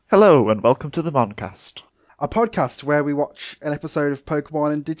Hello and welcome to the Moncast. A podcast where we watch an episode of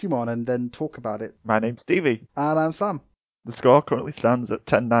Pokemon and Digimon and then talk about it. My name's Stevie. And I'm Sam. The score currently stands at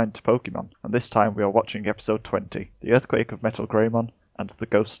 10-9 to Pokemon, and this time we are watching episode 20, The Earthquake of Metal Greymon and The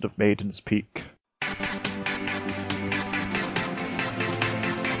Ghost of Maiden's Peak.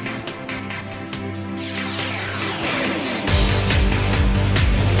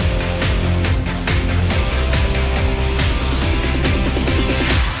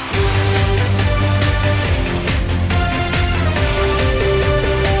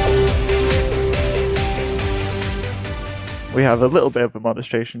 We have a little bit of a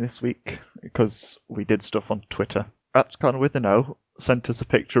demonstration this week because we did stuff on Twitter. At Con with an O sent us a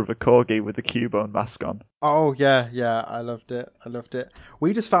picture of a corgi with a Cubone mask on. Oh, yeah, I loved it.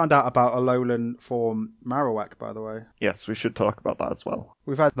 We just found out about Alolan form Marowak, by the way. Yes, we should talk about that as well.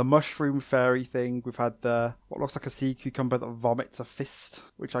 We've had the mushroom fairy thing. We've had what looks like a sea cucumber that vomits a fist,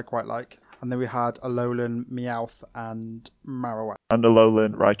 which I quite like. And then we had Alolan, Meowth, and Marowak. And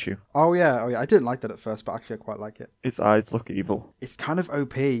Alolan Raichu. Oh yeah. I didn't like that at first, but actually I quite like it. Its eyes look evil. It's kind of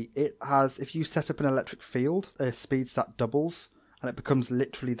OP. It has, if you set up an electric field, a speed stat doubles, and it becomes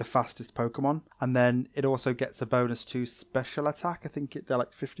literally the fastest Pokemon. And then it also gets a bonus to special attack. I think they're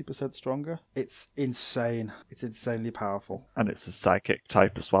like 50% stronger. It's insane. It's insanely powerful. And it's a psychic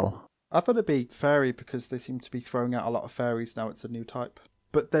type as well. I thought it'd be fairy because they seem to be throwing out a lot of fairies now. It's a new type.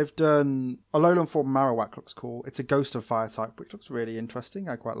 But they've done Alolan form Marowak looks cool. It's a ghost of fire type, which looks really interesting.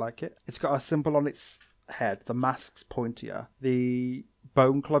 I quite like it. It's got a symbol on its head. The mask's pointier. The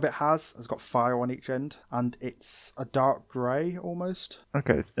bone club it has got fire on each end, and it's a dark grey almost.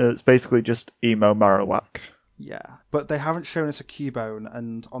 Okay, it's basically just emo Marowak. Yeah, but they haven't shown us a Cubone,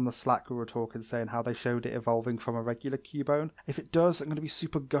 and on the Slack we were talking saying how they showed it evolving from a regular Cubone. If it does, I'm going to be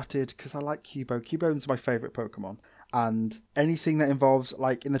super gutted because I like Cubone. Cubone's my favourite Pokemon. And anything that involves,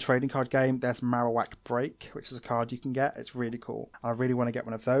 like in the trading card game, there's Marowak Break, which is a card you can get. It's really cool. I really want to get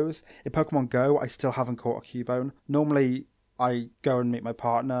one of those. In Pokemon Go, I still haven't caught a Cubone. Normally, I go and meet my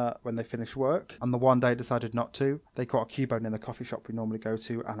partner when they finish work, and the one day I decided not to. They caught a Cubone in the coffee shop we normally go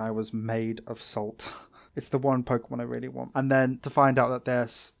to, and I was made of salt. It's the one Pokemon I really want. And then to find out that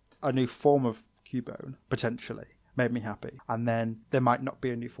there's a new form of Cubone, potentially, made me happy. And then there might not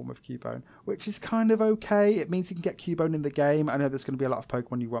be a new form of Cubone, which is kind of okay. It means you can get Cubone in the game. I know there's going to be a lot of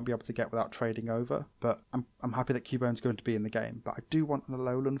Pokemon you won't be able to get without trading over, but I'm happy that Cubone's going to be in the game. But I do want an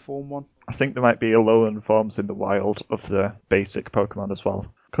Alolan form one. I think there might be Alolan forms in the wild of the basic Pokemon as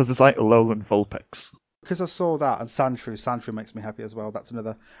well. Because there's like Alolan Vulpix. Because I saw that, and Sandshrew makes me happy as well. That's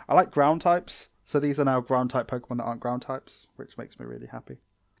another. I like ground types, so these are now ground type Pokemon that aren't ground types, which makes me really happy.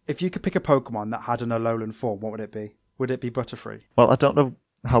 If you could pick a Pokemon that had an Alolan form, what would it be? Would it be Butterfree? Well, I don't know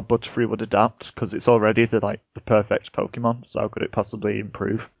how Butterfree would adapt, because it's already the perfect Pokemon, so how could it possibly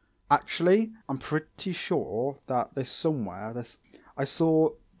improve? Actually, I'm pretty sure that I saw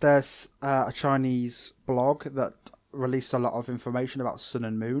there's a Chinese blog that released a lot of information about Sun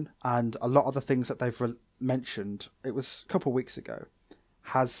and Moon, and a lot of the things that they've mentioned, it was a couple of weeks ago,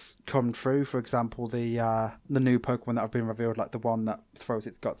 has come true. For example, the new Pokemon that have been revealed, like the one that throws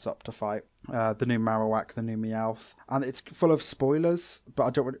its guts up to fight, the new Marowak, the new Meowth, and it's full of spoilers, but I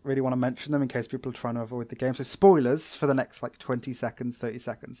don't really want to mention them in case people are trying to avoid the game. So spoilers for the next 20 seconds, 30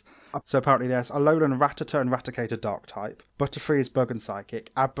 seconds. So apparently there's Alolan Rattata and Raticate Dark type, Butterfree is Bug and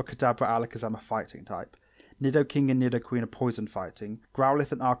Psychic, Abracadabra Alakazam are Fighting type, Nidoking and Nidoqueen are poison fighting,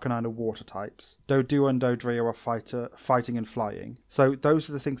 Growlithe and Arcanine are water types, Doduo and Dodrio are fighting and flying. So those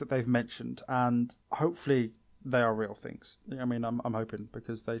are the things that they've mentioned, and hopefully they are real things. I mean, I'm hoping,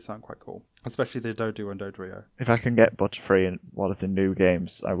 because they sound quite cool, especially the Doduo and Dodrio. If I can get Butterfree in one of the new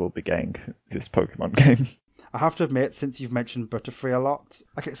games, I will be getting this Pokemon game. I have to admit, since you've mentioned Butterfree a lot,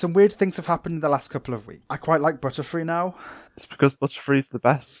 okay, some weird things have happened in the last couple of weeks. I quite like Butterfree now. It's because Butterfree's the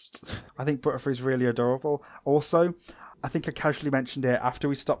best. I think Butterfree's really adorable. Also, I think I casually mentioned it after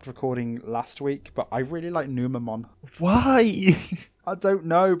we stopped recording last week, but I really like Numamon. Why? I don't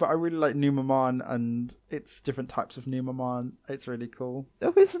know, but I really like Numamon, and it's different types of Numamon. It's really cool.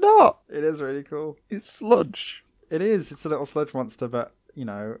 No, it's not. It is really cool. It's sludge. It is. It's a little sludge monster, but,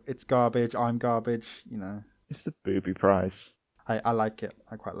 it's garbage. I'm garbage, It's the booby prize. I like it.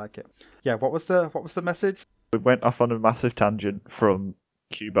 I quite like it. Yeah, what was the message? We went off on a massive tangent from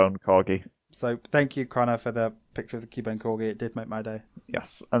Cubone Corgi. So thank you, Connor, for the picture of the Cubone Corgi. It did make my day.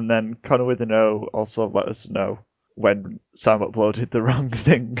 Yes, and then Connor with an O also let us know when Sam uploaded the wrong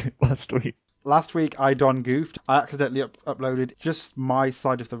thing last week. Last week I goofed. I accidentally uploaded just my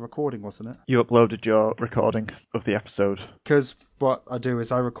side of the recording, wasn't it? You uploaded your recording of the episode. Because what I do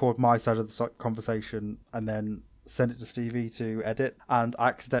is I record my side of the conversation, and then sent it to Stevie to edit, and I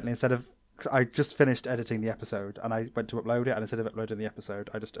accidentally, I just finished editing the episode and I went to upload it, and instead of uploading the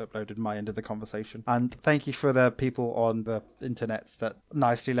episode, I just uploaded my end of the conversation. And thank you for the people on the internet that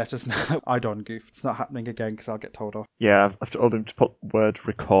nicely let us know I don't goof. It's not happening again because I'll get told off. Yeah, I've told him to put the word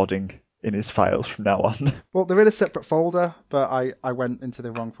recording in his files from now on. Well, they're in a separate folder, but I went into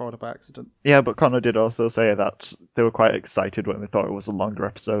the wrong folder by accident. Yeah, but Connor did also say that they were quite excited when they thought it was a longer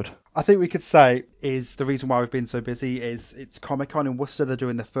episode. I think we could say is the reason why we've been so busy is it's Comic-Con in Worcester. They're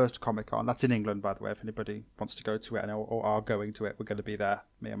doing their first Comic-Con. That's in England, by the way, if anybody wants to go to it or are going to it. We're going to be there,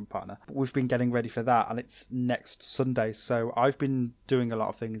 me and my partner. But we've been getting ready for that, and it's next Sunday. So I've been doing a lot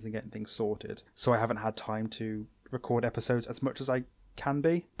of things and getting things sorted. So I haven't had time to record episodes as much as I can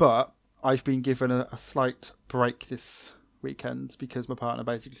be. But I've been given a slight break this weekend because my partner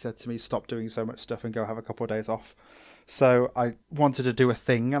basically said to me, stop doing so much stuff and go have a couple of days off. So I wanted to do a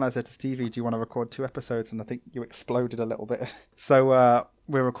thing, and I said to Stevie, do you want to record 2 episodes? And I think you exploded a little bit. So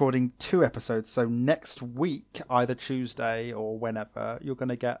we're recording 2 episodes. So next week, either Tuesday or whenever, you're going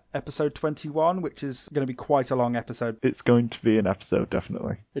to get episode 21, which is going to be quite a long episode. It's going to be an episode,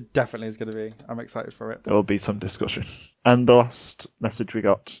 definitely. It definitely is going to be. I'm excited for it. There will be some discussion. And the last message we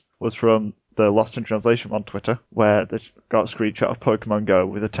got was from the Lost in Translation on Twitter, where they got a screenshot of Pokemon Go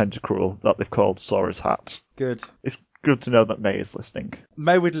with a Tentacruel that they've called Sora's hat. Good. It's good to know that May is listening.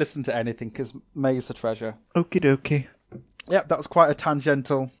 May would listen to anything because May is a treasure. Okie dokie. Yep, that was quite a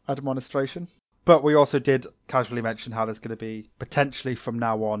tangential administration. But we also did casually mention how there's going to be potentially from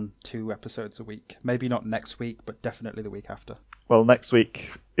now on 2 episodes a week. Maybe not next week, but definitely the week after. Well, next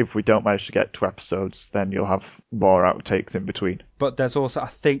week, if we don't manage to get 2 episodes, then you'll have more outtakes in between. But there's also, I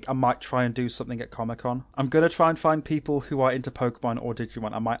think I might try and do something at Comic-Con. I'm going to try and find people who are into Pokemon or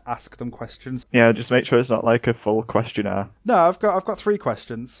Digimon. I might ask them questions. Yeah, just make sure it's not like a full questionnaire. No, I've got 3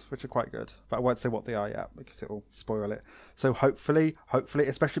 questions, which are quite good. But I won't say what they are yet because it'll spoil it. So hopefully,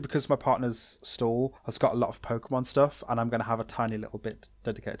 especially because my partner's stall has got a lot of Pokemon stuff, and I'm going to have a tiny little bit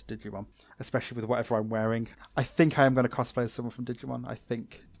dedicated to Digimon, especially with whatever I'm wearing. I think I am going to cosplay as someone from Digimon. I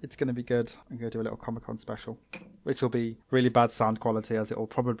think it's going to be good. I'm going to do a little Comic-Con special, which will be really bad sound quality as it will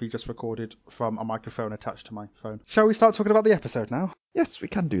probably be just recorded from a microphone attached to my phone. Shall we start talking about the episode now? Yes, we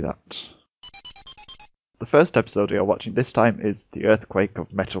can do that. The first episode we are watching this time is The Earthquake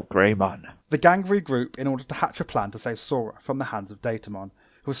of Metal Greymon. The gang regroup in order to hatch a plan to save Sora from the hands of Datamon,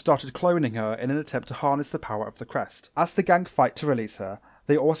 who has started cloning her in an attempt to harness the power of the crest. As the gang fight to release her,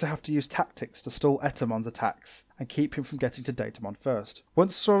 they also have to use tactics to stall Etamon's attacks and keep him from getting to Datamon first.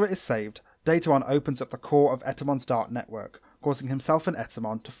 Once Sora is saved, Datamon opens up the core of Etamon's dark network, causing himself and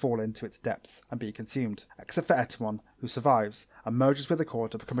Etamon to fall into its depths and be consumed, except for Etamon, who survives and merges with the core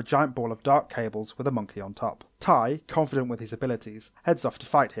to become a giant ball of dark cables with a monkey on top. Tai, confident with his abilities, heads off to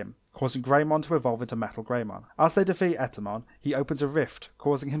fight him, causing Greymon to evolve into Metal Greymon. As they defeat Etamon, he opens a rift,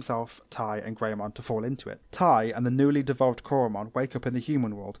 causing himself, Tai, and Greymon to fall into it. Tai and the newly devolved Koromon wake up in the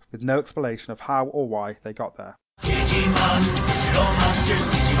human world with no explanation of how or why they got there. Digimon, digital monsters,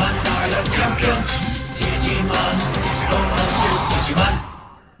 Digimon are the champions. Digimon, digital monsters, Digimon.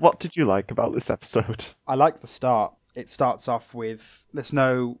 What did you like about this episode? I like the start. It starts off with there's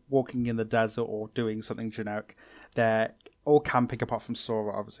no walking in the desert or doing something generic. They're all camping apart from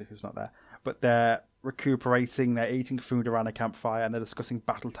Sora, obviously, who's not there. But they're recuperating, they're eating food around a campfire, and they're discussing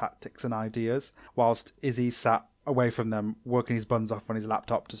battle tactics and ideas, whilst Izzy sat away from them, working his buns off on his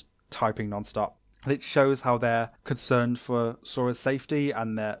laptop, just typing non-stop. And it shows how they're concerned for Sora's safety,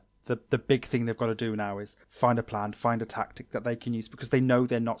 and the big thing they've got to do now is find a plan, find a tactic that they can use, because they know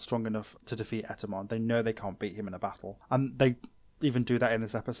they're not strong enough to defeat Etamon. They know they can't beat him in a battle. And they even do that in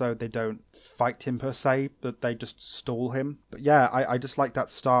this episode. They don't fight him per se, but they just stall him. But yeah, I just like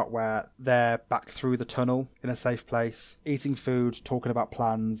that start where they're back through the tunnel in a safe place, eating food, talking about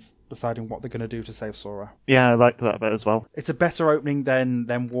plans, deciding what they're going to do to save Sora. Yeah, I liked that bit as well. It's a better opening than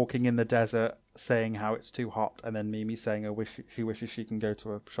them walking in the desert saying how it's too hot, and then Mimi saying she wishes she can go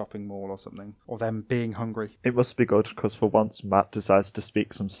to a shopping mall or something, or them being hungry. It must be good because for once Matt decides to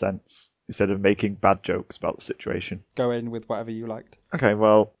speak some sense instead of making bad jokes about the situation. Go in with whatever you liked. Okay,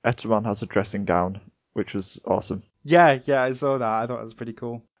 well, Etamon has a dressing gown, which was awesome. Yeah, I saw that. I thought it was pretty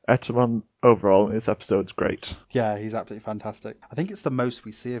cool. Etamon overall in this episode's great. Yeah, he's absolutely fantastic. I think it's the most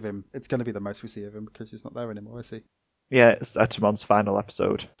we see of him. It's going to be the most we see of him because he's not there anymore, is he? Yeah, it's Etamon's final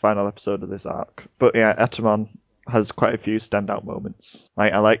episode of this arc. But yeah, Etamon has quite a few standout moments.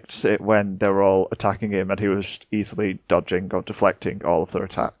 I liked it when they were all attacking him and he was just easily dodging or deflecting all of their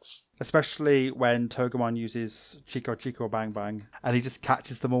attacks. Especially when Togemon uses Chico Chico Bang Bang and he just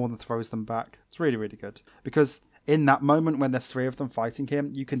catches them all and throws them back. It's really, really good. Because in that moment when there's three of them fighting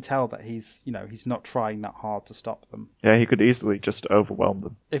him, you can tell that he's not trying that hard to stop them. Yeah, he could easily just overwhelm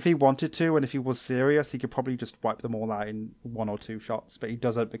them. If he wanted to, and if he was serious, he could probably just wipe them all out in 1 or 2 shots, but he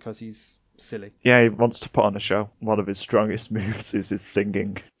doesn't because he's silly. Yeah, he wants to put on a show. One of his strongest moves is his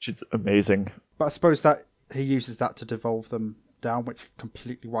singing, which is amazing. But I suppose that he uses that to devolve them down, which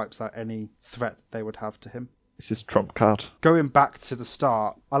completely wipes out any threat they would have to him. It's his trump card. Going back to the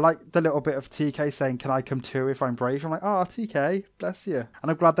start, I like the little bit of TK saying, "Can I come too if I'm brave?" I'm like, "Oh, TK, bless you." And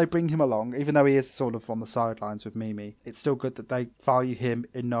I'm glad they bring him along, even though he is sort of on the sidelines with Mimi. It's still good that they value him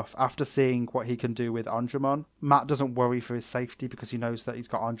enough after seeing what he can do with Anjumon. Matt doesn't worry for his safety because he knows that he's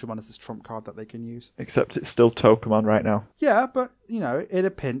got Anjumon as his trump card that they can use. Except it's still Tokumon right now. Yeah, but, in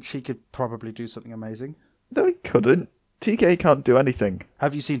a pinch, he could probably do something amazing. No, he couldn't. TK can't do anything.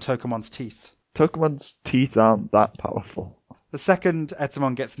 Have you seen Tokumon's teeth? Tokumon's teeth aren't that powerful. The second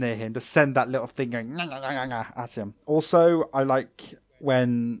Etamon gets near him, just send that little thing going at him. Also, I like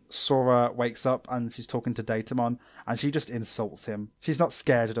when Sora wakes up and she's talking to Datamon and she just insults him. She's not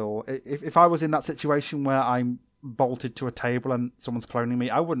scared at all. If I was in that situation where I'm bolted to a table and someone's cloning me,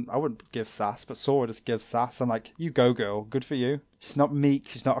 I wouldn't give sass, but Sora just gives sass. I'm like, you go, girl, good for you. She's not meek,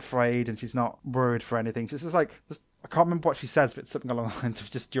 she's not afraid, and she's not worried for anything. She's just like, I can't remember what she says, but it's something along the lines of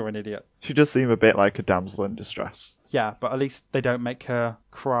just, you're an idiot. She does seem a bit like a damsel in distress. Yeah, but at least they don't make her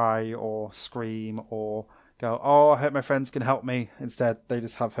cry or scream or go, "Oh, I hope my friends can help me." Instead, they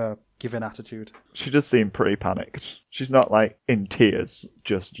just have her give an attitude. She does seem pretty panicked. She's not like in tears,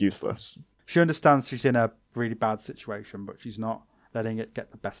 just useless. She understands she's in a really bad situation, but she's not letting it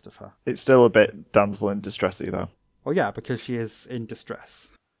get the best of her. It's still a bit damsel in distressy though. Well, yeah, because she is in distress.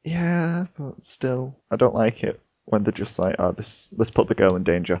 Yeah, but still, I don't like it when they're just like, "Oh, let's put the girl in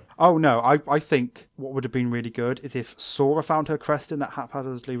danger." Oh no, I think what would have been really good is if Sora found her crest in that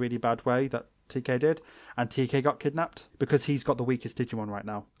haphazardly really bad way that TK did, and TK got kidnapped, because he's got the weakest Digimon right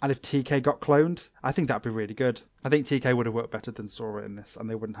now. And if TK got cloned, I think that'd be really good. I think TK would have worked better than Sora in this, and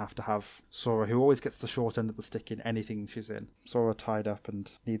they wouldn't have to have Sora, who always gets the short end of the stick in anything she's in. Sora tied up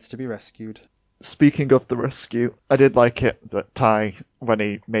and needs to be rescued. Speaking of the rescue, I did like it that Tai, when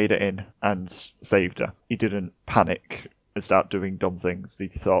he made it in and saved her, he didn't panic and start doing dumb things. He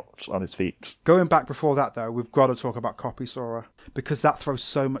thought on his feet. Going back before that, though, we've got to talk about Copy Sora, because that throws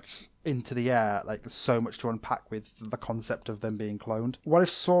so much into the air. Like, there's so much to unpack with the concept of them being cloned. What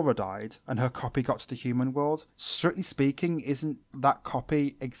if Sora died and her copy got to the human world? Strictly speaking, isn't that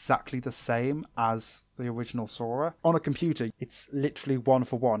copy exactly the same as the original Sora? On a computer, it's literally 1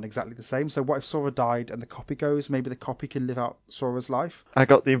 for 1, exactly the same. So what if Sora died and the copy goes? Maybe the copy can live out Sora's life? I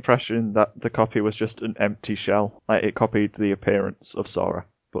got the impression that the copy was just an empty shell. Like, it copied the appearance of Sora,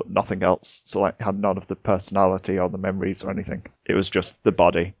 but nothing else. So, like, it had none of the personality or the memories or anything. It was just the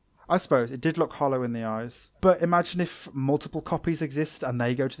body. I suppose it did look hollow in the eyes. But imagine if multiple copies exist and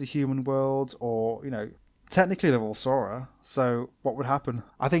they go to the human world, or, technically they're all Sora, so what would happen?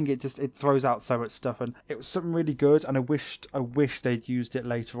 I think it throws out so much stuff, and it was something really good, and I wish they'd used it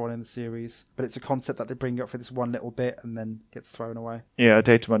later on in the series, but it's a concept that they bring up for this one little bit and then gets thrown away. Yeah,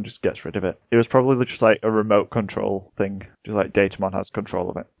 Datamon just gets rid of it. It was probably just like a remote control thing, just like Datamon has control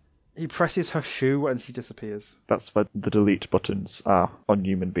of it. He presses her shoe and she disappears. That's where the delete buttons are on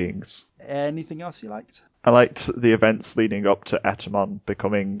human beings. Anything else you liked? I liked the events leading up to Etamon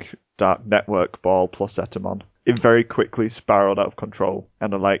becoming Dark Network Ball plus Etamon. It very quickly spiraled out of control,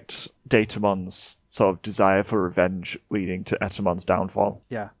 and I liked Datamon's sort of desire for revenge leading to Etamon's downfall.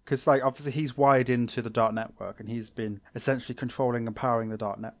 Yeah, because obviously he's wired into the Dark Network, and he's been essentially controlling and powering the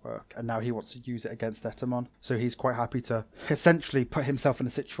Dark Network, and now he wants to use it against Etamon. So he's quite happy to essentially put himself in a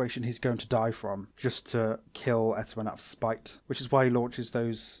situation he's going to die from, just to kill Etamon out of spite, which is why he launches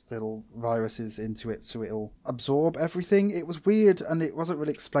those little viruses into it so it'll absorb everything. It was weird, and it wasn't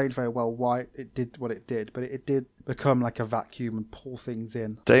really explained very well why it did what it did, but it did become like a vacuum and pull things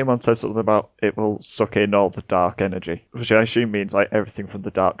in. Daemon says something about it will suck in all the dark energy, which I assume means like everything from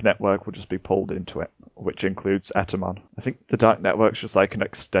the Dark Network will just be pulled into it, which includes Etamon. I think the Dark Network's just like an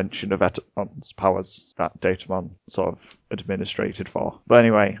extension of Etamon's powers that Datamon sort of administrated for. But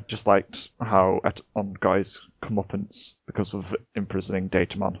anyway, just liked how Etamon got his comeuppance because of imprisoning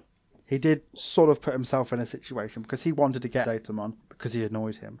Datamon. He did sort of put himself in a situation because he wanted to get Datamon because he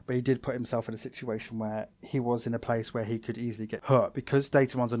annoyed him. But he did put himself in a situation where he was in a place where he could easily get hurt because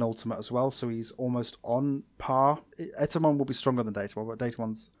Datamon's an ultimate as well. So he's almost on par. Etamon will be stronger than Datamon, but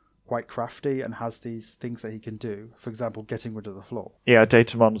Datamon's quite crafty and has these things that he can do. For example, getting rid of the floor. Yeah,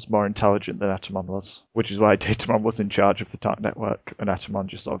 Datamon's more intelligent than Etamon was, which is why Datamon was in charge of the Dark Network, and Etamon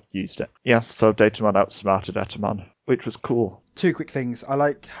just sort of used it. Yeah, so Datamon outsmarted Etamon, which was cool. 2 quick things. I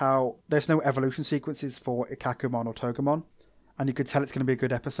like how there's no evolution sequences for Ikakumon or Togemon. And you could tell it's going to be a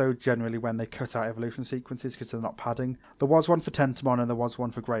good episode generally when they cut out evolution sequences because they're not padding. There was one for Tentamon and there was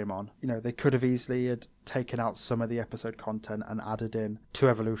one for Greymon. They could have easily had taken out some of the episode content and added in 2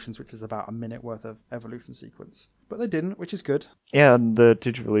 evolutions, which is about a minute worth of evolution sequence. But they didn't, which is good. Yeah, and the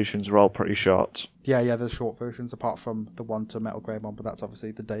Digivolutions were all pretty short. Yeah, there's short versions apart from the one to Metal Greymon, but that's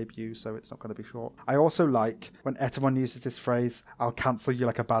obviously the debut, so it's not going to be short. I also like when Etamon uses this phrase, "I'll cancel you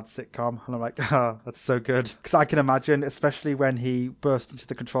like a bad sitcom," and I'm like, that's so good. Because I can imagine, especially when he burst into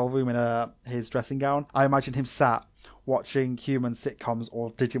the control room in his dressing gown, I imagine him sat watching human sitcoms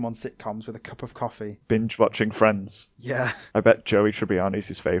or Digimon sitcoms with a cup of coffee. Binge watching Friends. Yeah. I bet Joey Tribbiani's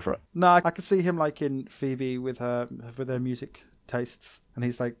his favourite. No, I could see him liking Phoebe with her music tastes. And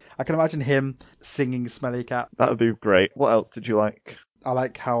he's like, I can imagine him singing Smelly Cat. That would be great. What else did you like? I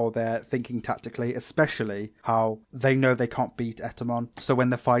like how they're thinking tactically, especially how they know they can't beat Etamon. So when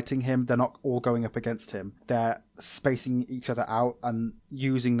they're fighting him, they're not all going up against him. They're spacing each other out and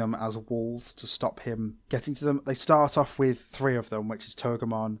using them as walls to stop him getting to them. They start off with 3 of them, which is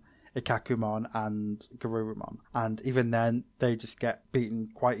Togemon, Ikakumon and Garurumon. And even then, they just get beaten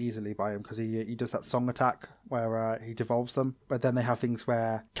quite easily by him because he does that song attack where he devolves them. But then they have things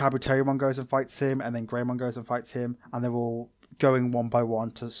where Kabuterimon goes and fights him, and then Greymon goes and fights him, and they're all going one by one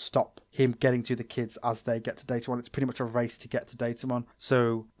to stop him getting to the kids as they get to Datamon. It's pretty much a race to get to Datamon.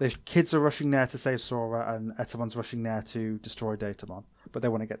 So the kids are rushing there to save Sora, and Etamon's rushing there to destroy Datamon. But they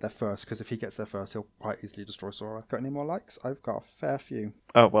want to get there first, because if he gets there first, he'll quite easily destroy Sora. Got any more likes? I've got a fair few.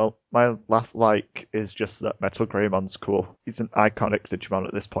 Oh, well, my last like is just that Metal Greymon's cool. He's an iconic Digimon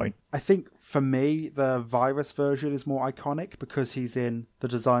at this point. I think, for me, the Virus version is more iconic because he's in the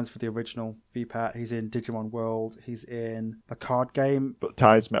designs for the original VPAT, he's in Digimon World, he's in the card game. But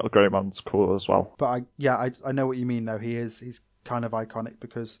Ty's Metal Greymon's cool as well. But I know what you mean, though. He's kind of iconic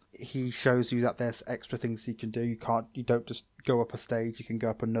because he shows you that there's extra things he can do. You don't just go up a stage, you can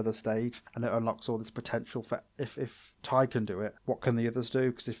go up another stage, and it unlocks all this potential for if Ty can do it, what can the others do?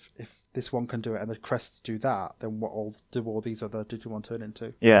 Because if this one can do it and the crests do that, then what all do all these other Digimon turn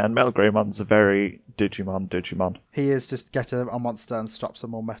into? Yeah, and Metal Greymon's a very Digimon. He is just get a monster and strap some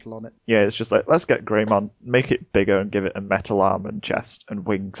more metal on it. Yeah, it's just like, let's get Greymon, make it bigger and give it a metal arm and chest and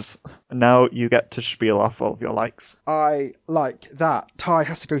wings. And now you get to spiel off all of your likes. I like that Ty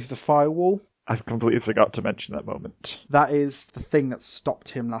has to go through the firewall. I completely forgot to mention that moment. That is the thing that stopped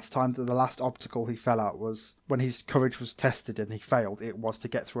him last time. The last obstacle he fell at was when his courage was tested and he failed. It was to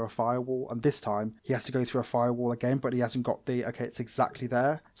get through a firewall. And this time he has to go through a firewall again, but he hasn't got it's exactly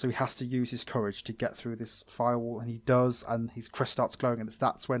there. So he has to use his courage to get through this firewall. And he does, and his crest starts glowing. And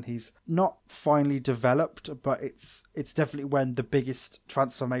that's when he's not finally developed, but it's definitely when the biggest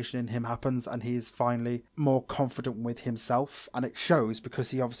transformation in him happens and he is finally more confident with himself. And it shows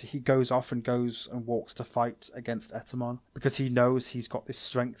because he goes off and goes and walks to fight against Etamon because he knows he's got this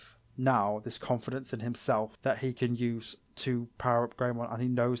strength now, this confidence in himself that he can use to power up Greymon, and he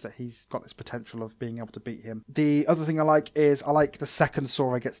knows that he's got this potential of being able to beat him. The other thing I like the second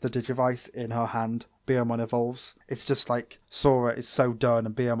Sora gets the Digivice in her hand, Beomon evolves. It's just like Sora is so done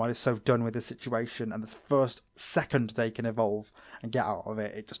and Beomon is so done with the situation, and the first second they can evolve and get out of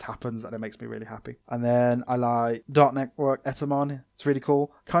it, it just happens, and it makes me really happy. And then I like Dark Network Etamon. It's really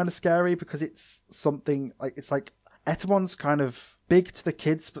cool. Kind of scary because it's something like Etamon's kind of big to the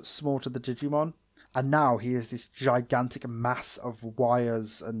kids but small to the Digimon. And now he is this gigantic mass of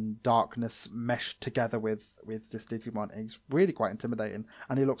wires and darkness meshed together with this Digimon. And he's really quite intimidating.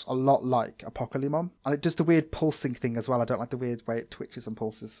 And he looks a lot like Apocalypse. And it does the weird pulsing thing as well. I don't like the weird way it twitches and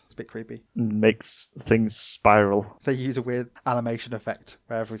pulses. It's a bit creepy. Makes things spiral. They use a weird animation effect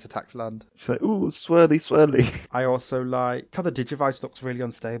wherever his attacks land. It's like, ooh, swirly. I also like how the Digivice looks really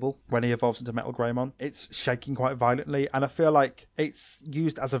unstable when he evolves into Metal Greymon. It's shaking quite violently. And I feel like it's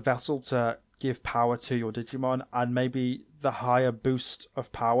used as a vessel to give power to your Digimon, and maybe the higher boost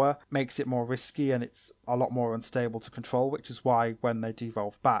of power makes it more risky and it's a lot more unstable to control, which is why when they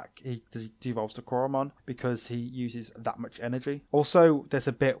devolve back, he devolves to Koromon because he uses that much energy. Also, there's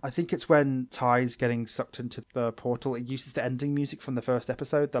a bit, I think it's when Ty's getting sucked into the portal, it uses the ending music from the first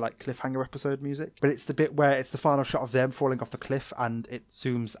episode, the like cliffhanger episode music, but it's the bit where it's the final shot of them falling off the cliff and it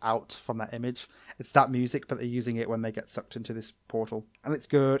zooms out from that image. It's that music, but they're using it when they get sucked into this portal, and it's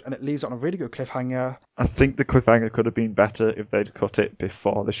good, and it leaves it on a really good cliffhanger. I think the cliffhanger could have been better better if they'd cut it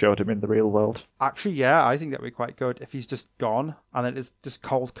before they showed him in the real world. Actually, yeah, I think that'd be quite good if he's just gone and then it's just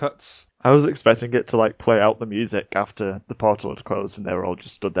cold cuts. I was expecting it to like play out the music after the portal had closed and they were all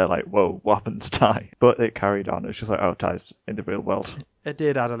just stood there like, whoa, what happened to Ty? But it carried on. It's just like, oh, Ty's in the real world. It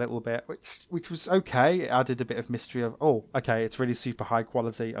did add a little bit, which was okay. It added a bit of mystery of, oh, okay, it's really super high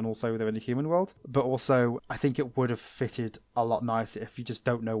quality and also they're in the human world. But also, I think it would have fitted a lot nicer if you just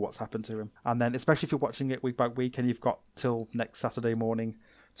don't know what's happened to him. And then, especially if you're watching it week by week and you've got till next Saturday morning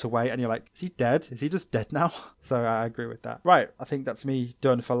to wait and you're like, is he dead? Is he just dead now? So I agree with that. Right, I think that's me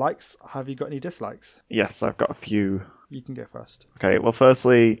done for likes. Have you got any dislikes? Yes, I've got a few. You can go first. Okay, well,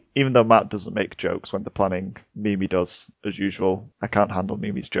 firstly, even though Matt doesn't make jokes when they're planning, Mimi does, as usual. I can't handle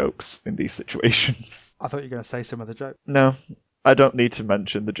Mimi's jokes in these situations. I thought you were going to say some of the joke. No, I don't need to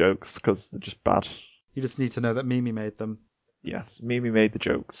mention the jokes because they're just bad. You just need to know that Mimi made them. Yes, Mimi made the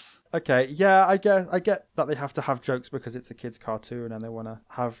jokes. Okay, yeah, I get that they have to have jokes because it's a kid's cartoon and they want to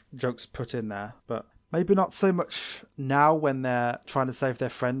have jokes put in there, but maybe not so much now when they're trying to save their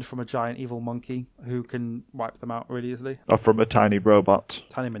friend from a giant evil monkey who can wipe them out really easily. Or from a tiny robot.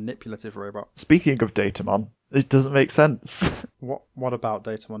 Tiny manipulative robot. Speaking of Datamon, it doesn't make sense. What about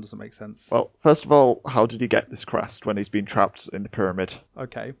Datamon doesn't make sense? Well, first of all, how did he get this crest when he's been trapped in the pyramid?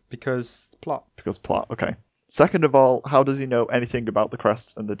 Okay, because plot. Because plot, okay. Second of all, how does he know anything about the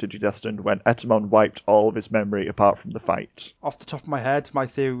crest and the Digidestined when Etamon wiped all of his memory apart from the fight? Off the top of my head, my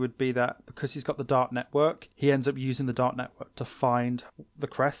theory would be that because he's got the Dark Network, he ends up using the Dark Network to find the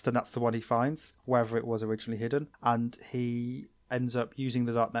crest, and that's the one he finds, wherever it was originally hidden. And he ends up using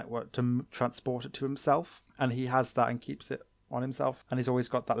the Dark Network to transport it to himself, and he has that and keeps it on himself, and he's always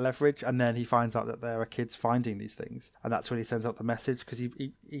got that leverage. And then he finds out that there are kids finding these things, and that's when he sends out the message, because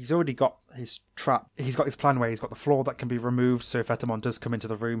he's already got his trap. He's got his plan where he's got the floor that can be removed, so if Etamon does come into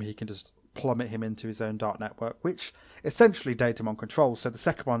the room, he can just plummet him into his own Dark Network, which essentially Datamon controls. So the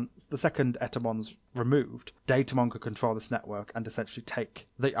second Etamon's removed, Datamon could control this network and essentially take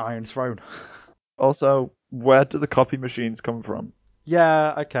the Iron Throne. Also, where do the copy machines come from?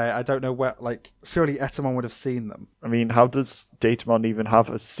 Yeah, okay, I don't know where, like, surely Etamon would have seen them. I mean, how does Datamon even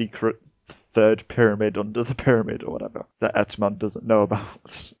have a secret third pyramid under the pyramid or whatever that Etamon doesn't know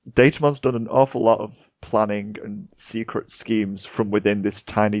about? Datamon's done an awful lot of planning and secret schemes from within this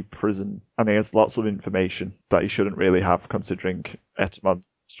tiny prison, and he has lots of information that he shouldn't really have, considering Etamon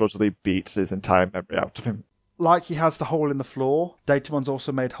supposedly beats his entire memory out of him. Like he has the hole in the floor, Datamon's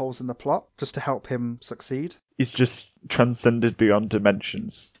also made holes in the plot just to help him succeed. He's just transcended beyond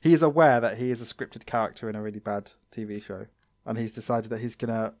dimensions. He is aware that he is a scripted character in a really bad TV show, and he's decided that he's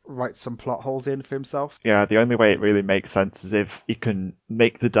going to write some plot holes in for himself. Yeah, the only way it really makes sense is if he can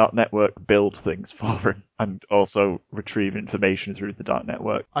make the Dark Network build things for him and also retrieve information through the Dark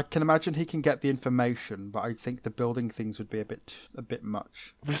Network. I can imagine he can get the information, but I think the building things would be a bit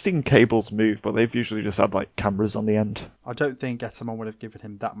much. We've seen cables move, but they've usually just had like cameras on the end. I don't think Etamon would have given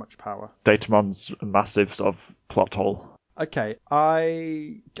him that much power. Datamon's a massive sort of plot hole. Okay,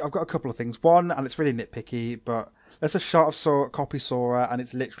 I've got a couple of things. One, and it's really nitpicky, but there's a shot of copy Sora, and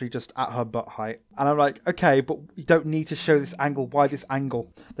it's literally just at her butt height. And I'm like, okay, but you don't need to show this angle. Why this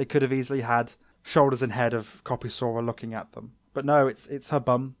angle? They could have easily had shoulders and head of copy Sora looking at them. But no, it's her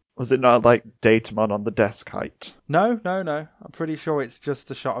bum. Was it not like Datamon on the desk height? No. I'm pretty sure it's just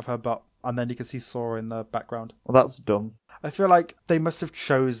a shot of her butt, and then you can see Sora in the background. Well, that's dumb. I feel like they must have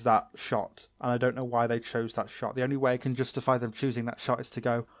chose that shot, and I don't know why they chose that shot. The only way I can justify them choosing that shot is to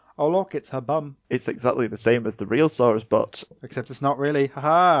go, oh look, it's her bum. It's exactly the same as the real Sora's butt. Except it's not really.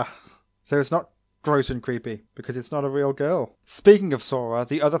 Haha! So it's not gross and creepy, because it's not a real girl. Speaking of Sora,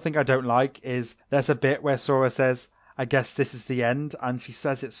 the other thing I don't like is there's a bit where Sora says, I guess this is the end, and she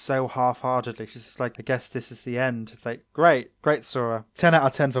says it so half-heartedly. She's just like, I guess this is the end. It's like, great Sora. 10 out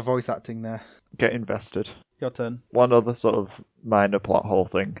of 10 for voice acting there. Get invested. Your turn. One other sort of minor plot hole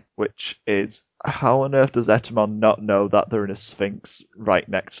thing, which is how on earth does Etamon not know that they're in a Sphinx right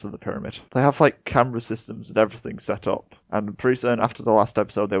next to the pyramid? They have like camera systems and everything set up, and pretty soon after the last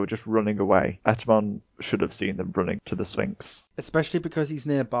episode they were just running away. Etamon should have seen them running to the Sphinx. Especially because he's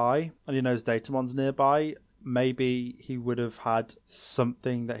nearby, and he knows Datamon's nearby. Maybe he would have had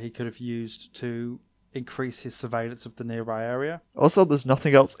something that he could have used to increase his surveillance of the nearby area. Also, there's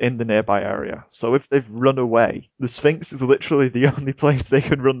nothing else in the nearby area, so if they've run away, the Sphinx is literally the only place they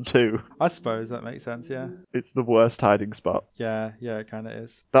can run to. I suppose that makes sense, yeah. It's the worst hiding spot. Yeah, it kind of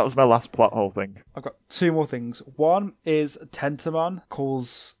is. That was my last plot hole thing. I've got two more things. One is Tentamon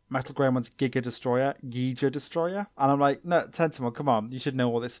calls Metal Greymon's Giga Destroyer Giga Destroyer. And I'm like, no, Tentamon, come on, you should know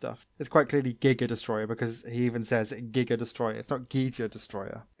all this stuff. It's quite clearly Giga Destroyer because he even says Giga Destroyer. It's not Giga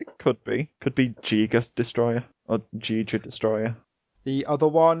Destroyer. It could be. Could be Giga Destroyer. or Gigi Destroyer. The other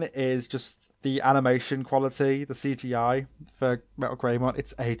one is just the animation quality, the CGI for Metal Greymon.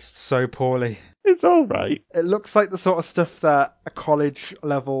 It's aged so poorly. It's all right. It looks like the sort of stuff that a college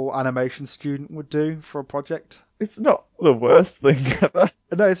level animation student would do for a project. It's not the worst thing ever.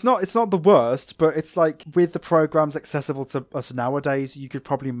 No, it's not. It's not the worst, but it's like with the programs accessible to us nowadays, you could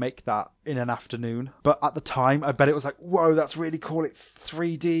probably make that in an afternoon. But at the time, I bet it was like, whoa, that's really cool. It's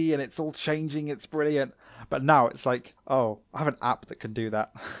 3D and it's all changing. It's brilliant. But now it's like, oh, I have an app that can do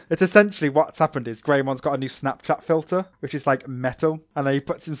that. It's essentially what's happened is Greymon's got a new Snapchat filter, which is like metal, and then he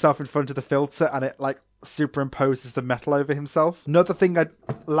puts himself in front of the filter, and it like superimposes the metal over himself. Another thing I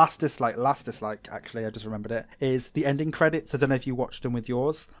last dislike actually, I just remembered it, is the ending credits. I don't know if you watched them with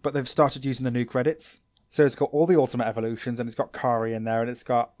yours, but they've started using the new credits. So it's got all the Ultimate Evolutions, and it's got Kari in there, and it's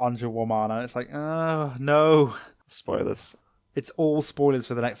got Anja Woman, and it's like, oh no. Spoilers. It's all spoilers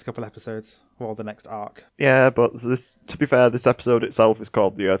for the next couple episodes, or the next arc. Yeah, but to be fair, this episode itself is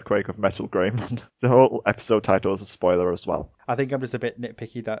called The Earthquake of Metal Greymon. The whole episode title is a spoiler as well. I think I'm just a bit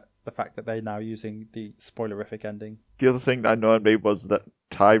nitpicky that the fact that they're now using the spoilerific ending. The other thing that annoyed me was that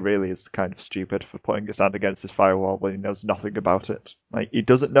Ty really is kind of stupid for putting his hand against his firewall when he knows nothing about it. Like, he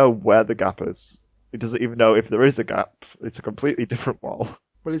doesn't know where the gap is. He doesn't even know if there is a gap. It's a completely different wall.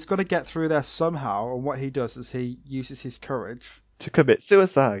 Well, he's got to get through there somehow, and what he does is he uses his courage. To commit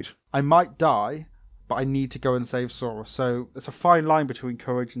suicide. I might die, but I need to go and save Sora. So there's a fine line between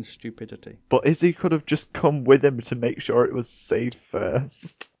courage and stupidity. But Izzy could have just come with him to make sure it was safe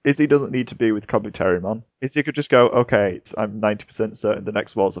first. Izzy doesn't need to be with Terrymon. Izzy could just go, okay, I'm 90% certain the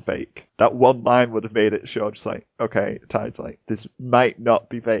next walls are fake. That one line would have made it sure, just like, okay, Ty's like, this might not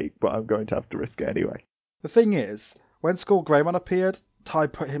be fake, but I'm going to have to risk it anyway. The thing is, when Skull Greymon appeared, Ty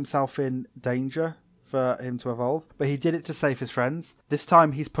put himself in danger for him to evolve, but he did it to save his friends. This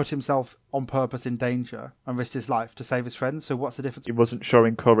time he's put himself on purpose in danger and risked his life to save his friends, so what's the difference? He wasn't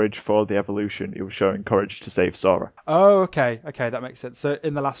showing courage for the evolution, he was showing courage to save Sora. Oh, okay, that makes sense. So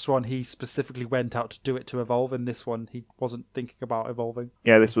in the last one, he specifically went out to do it to evolve. In this one, he wasn't thinking about evolving.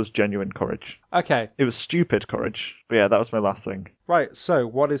 Yeah, this was genuine courage. Okay. It was stupid courage. But yeah, that was my last thing. Right, so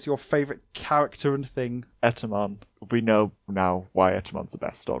what is your favourite character and thing? Etamon. We know now why Etamon's the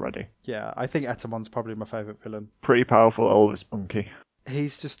best already. Yeah, I think Etamon's probably my favourite villain. Pretty powerful, always monkey.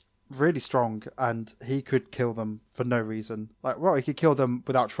 He's just really strong, and he could kill them for no reason. Like, well, he could kill them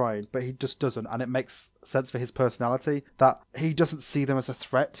without trying, but he just doesn't, and it makes sense for his personality that he doesn't see them as a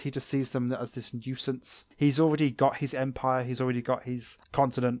threat, he just sees them as this nuisance. He's already got his empire, he's already got his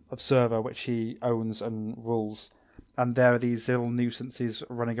continent of Server, which he owns and rules. And there are these little nuisances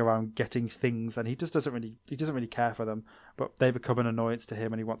running around getting things, and he doesn't really care for them, but they become an annoyance to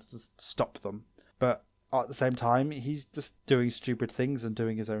him, and he wants to stop them. But at the same time, he's just doing stupid things and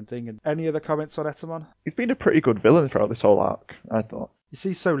doing his own thing. And any other comments on Etamon? He's been a pretty good villain throughout this whole arc, I thought. You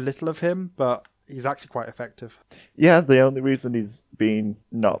see so little of him, but he's actually quite effective. Yeah, the only reason he's been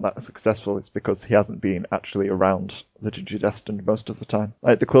not that successful is because he hasn't been actually around the Digidestined most of the time.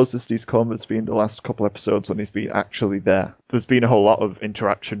 Like, the closest he's come has been the last couple episodes when he's been actually there. There's been a whole lot of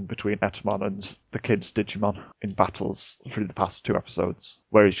interaction between Etamon and the kids Digimon in battles through the past 2 episodes,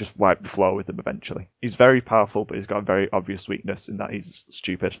 where he's just wiped the floor with them eventually. He's very powerful, but he's got a very obvious weakness in that he's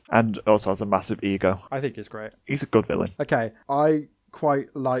stupid, and also has a massive ego. I think he's great. He's a good villain. Okay, I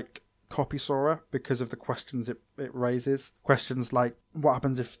quite like Copy Sora because of the questions it raises. Questions like what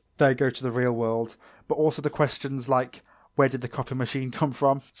happens if they go to the real world, but also the questions like where did the copy machine come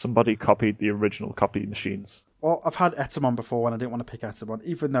from? Somebody copied the original copy machines. Well, I've had Etamon before and I didn't want to pick Etamon,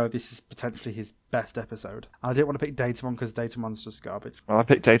 even though this is potentially his best episode. And I didn't want to pick Datamon because Datamon's just garbage. Well, I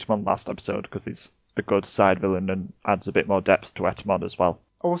picked Datamon last episode because he's a good side villain and adds a bit more depth to Etamon as well.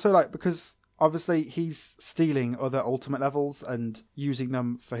 Also, like, because obviously he's stealing other ultimate levels and using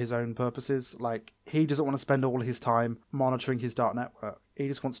them for his own purposes. Like, he doesn't want to spend all his time monitoring his dark network. He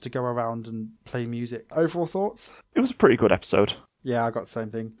just wants to go around and play music. Overall thoughts? It was a pretty good episode. Yeah, I got the same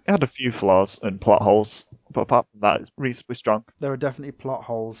thing. It had a few flaws and plot holes, but apart from that, it's reasonably strong. There are definitely plot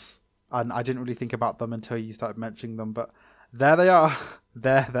holes, and I didn't really think about them until you started mentioning them, but there they are.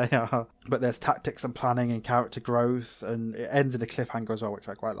 There they are. But there's tactics and planning and character growth, and it ends in a cliffhanger as well, which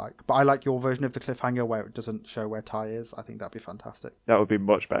I quite like. But I like your version of the cliffhanger where it doesn't show where Ty is. I think that'd be fantastic. That would be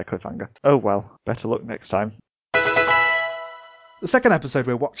much better cliffhanger. Oh well, better luck next time. The second episode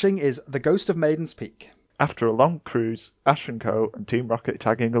we're watching is The Ghost of Maiden's Peak. After a long cruise, Ash & Co. and Team Rocket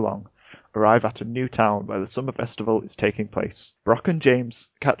tagging along arrive at a new town where the summer festival is taking place. Brock and James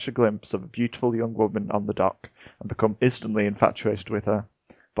catch a glimpse of a beautiful young woman on the dock and become instantly infatuated with her.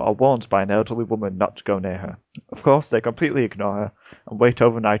 but are warned by an elderly woman not to go near her. Of course, they completely ignore her and wait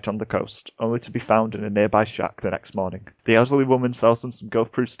overnight on the coast, only to be found in a nearby shack the next morning. The elderly woman sells them some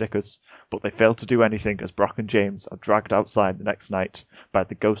ghost-proof stickers, but they fail to do anything as Brock and James are dragged outside the next night by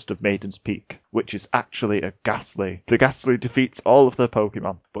the ghost of Maiden's Peak, which is actually a Ghastly. The Ghastly defeats all of their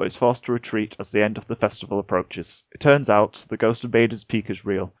Pokemon, but is forced to retreat as the end of the festival approaches. It turns out the ghost of Maiden's Peak is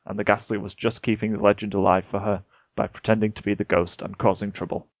real, and the Ghastly was just keeping the legend alive for her by pretending to be the ghost and causing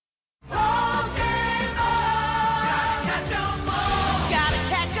trouble.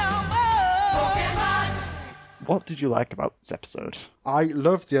 What did you like about this episode? I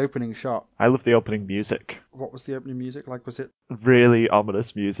loved the opening shot. I love the opening music. What was the opening music like? Was it Really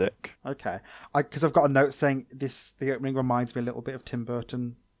ominous music. okay? Because I've got a note saying the opening reminds me a little bit of Tim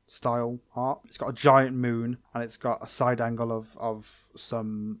Burton style art. It's got a giant moon and it's got a side angle of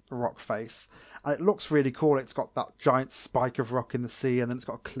some rock face. And it looks really cool. It's got that giant spike of rock in the sea, and then it's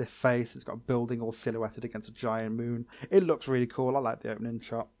got a cliff face. It's got a building all silhouetted against a giant moon. It looks really cool. I like the opening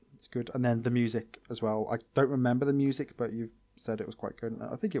shot. It's good. And then the music as well. I don't remember the music, but you've said it was quite good.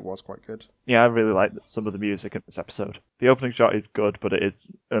 I think it was quite good. Yeah, I really like some of the music in this episode. The opening shot is good, but it is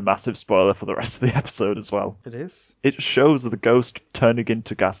a massive spoiler for the rest of the episode as well. It is? It shows the ghost turning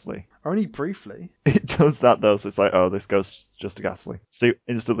into Ghastly. Only briefly. It does that though, so it's like, oh, this ghost is just a Ghastly. So you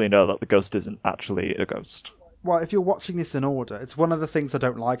instantly know that the ghost isn't actually a ghost. Well, if you're watching this in order, it's one of the things I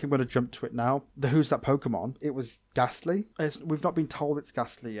don't like. I'm going to jump to it now. The Who's That Pokemon? It was Ghastly. We've not been told it's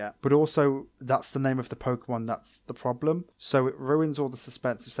Ghastly yet, but also that's the name of the Pokemon that's the problem. So it ruins all the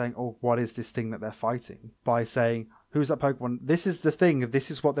suspense of saying, oh, what is this thing that they're fighting? By saying, who's that Pokemon? This is the thing. This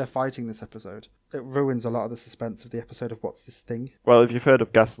is what they're fighting this episode. It ruins a lot of the suspense of the episode of what's this thing. Well, if you've heard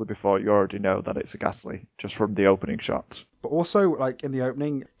of Ghastly before, you already know that it's a Ghastly, just from the opening shot. But also, like in the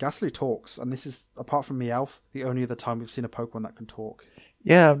opening, Ghastly talks, and this is, apart from Meowth, the only other time we've seen a Pokemon that can talk.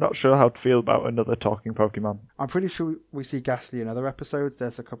 Yeah, I'm not sure how to feel about another talking Pokemon. I'm pretty sure we see Ghastly in other episodes.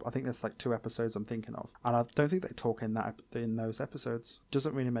 There's a couple. I think there's like 2 episodes I'm thinking of, and I don't think they talk in those episodes.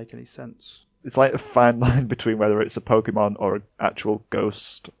 Doesn't really make any sense. It's like a fine line between whether it's a Pokemon or an actual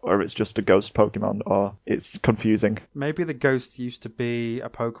ghost, or it's just a ghost Pokemon, or it's confusing. Maybe the ghost used to be a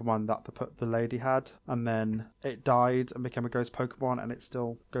Pokemon that the lady had, and then it died and became a ghost Pokemon, and it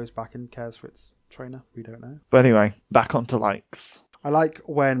still goes back and cares for its trainer. We don't know. But anyway, back onto likes. I like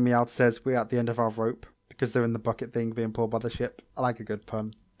when Meowth says we're at the end of our rope because they're in the bucket thing being pulled by the ship. I like a good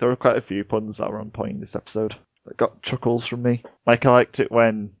pun. There were quite a few puns that were on point in this episode that got chuckles from me. Like, I liked it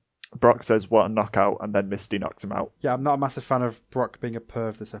when Brock says, what a knockout, and then Misty knocks him out. Yeah, I'm not a massive fan of Brock being a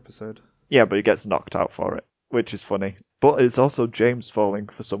perv this episode. Yeah, but he gets knocked out for it, which is funny. But it's also James falling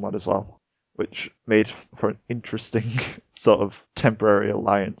for someone as well, which made for an interesting sort of temporary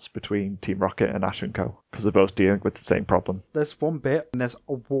alliance between Team Rocket and Ash & Co, because they're both dealing with the same problem. There's one bit, and there's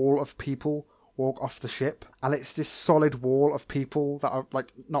a wall of people walk off the ship, and it's this solid wall of people that are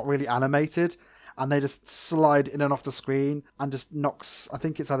like not really animated, and they just slide in and off the screen and just knocks, I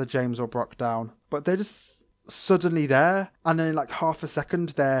think it's either James or Brock down. But they're just suddenly there, and then in like half a second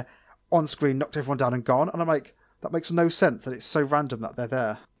they're on screen, knocked everyone down and gone. And I'm like, that makes no sense, and it's so random that they're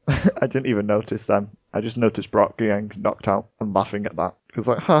there. I didn't even notice them. I just noticed Brock getting knocked out and laughing at that. Because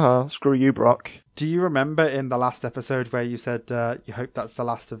like, haha, screw you, Brock. Do you remember in the last episode where you said you hope that's the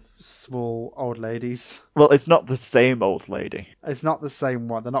last of small old ladies? Well, it's not the same old lady. It's not the same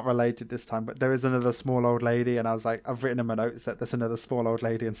one. They're not related this time, but there is another small old lady, and I was like, I've written in my notes that there's another small old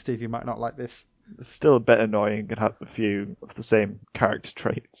lady, and Steve, you might not like this. It's still a bit annoying and have a few of the same character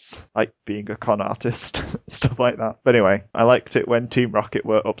traits, like being a con artist, stuff like that. But anyway, I liked it when Team Rocket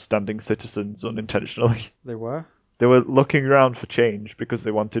were upstanding citizens unintentionally. They were? They were looking around for change because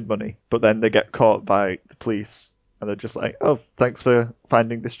they wanted money, but then they get caught by the police, and they're just like, oh, thanks for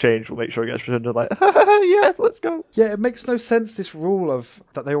finding this change, we'll make sure it gets returned. They're like, yes, let's go. Yeah, it makes no sense, this rule of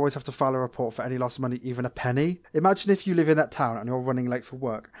that they always have to file a report for any loss of money, even a penny. Imagine if you live in that town and you're running late for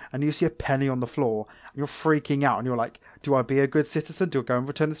work and you see a penny on the floor and you're freaking out and you're like, do I be a good citizen? Do I go and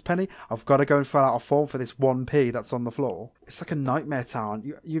return this penny? I've got to go and fill out a form for this 1p that's on the floor. It's like a nightmare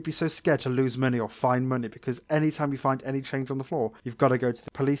town. You'd be so scared to lose money or find money because anytime you find any change on the floor, you've got to go to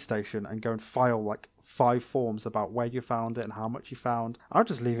the police station and go and file like 5 forms about where you found it and how much you found. I'll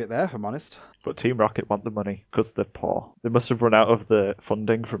just leave it there, if I'm honest. But Team Rocket want the money because they're poor. They must have run out of the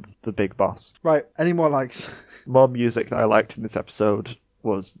funding from the big boss. Right, any more likes? More music that I liked in this episode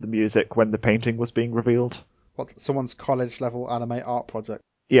was the music when the painting was being revealed. What, someone's college level anime art project?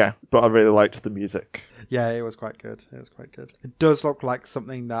 Yeah, but I really liked the music. Yeah, it was quite good. It does look like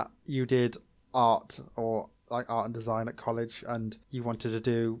something that you did art or like art and design at college and you wanted to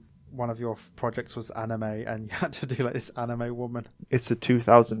do one of your projects was anime and you had to do like this anime woman. It's a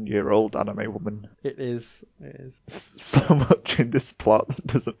 2,000-year-old anime woman. It is. It is. So much in this plot that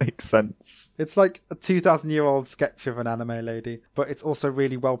doesn't make sense. It's like a 2,000-year-old sketch of an anime lady, but it's also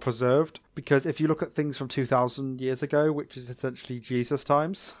really well preserved because if you look at things from 2,000 years ago, which is essentially Jesus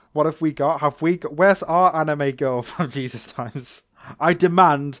times, what have we got? Where's our anime girl from Jesus times? I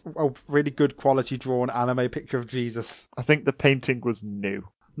demand a really good quality drawn anime picture of Jesus. I think the painting was new.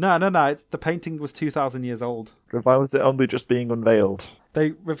 No. The painting was 2,000 years old. So why was it only just being unveiled?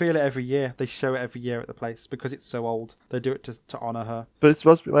 They reveal it every year. They show it every year at the place because it's so old. They do it to honour her. But it's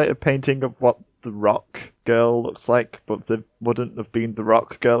supposed to be like a painting of what the rock girl looks like, but there wouldn't have been the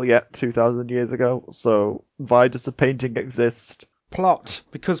rock girl yet 2,000 years ago. So why does the painting exist? Plot.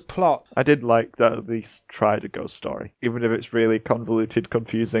 Because plot. I did like that at least tried a ghost story, even if it's really convoluted,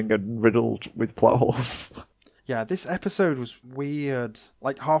 confusing, and riddled with plot holes. Yeah, this episode was weird.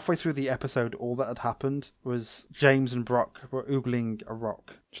 Like halfway through the episode, all that had happened was James and Brock were oogling a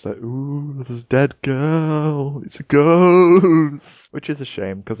rock. Just like, ooh, there's a dead girl. It's a ghost. Which is a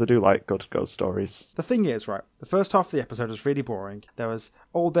shame, because I do like good ghost stories. The thing is, right, the first half of the episode was really boring. There was,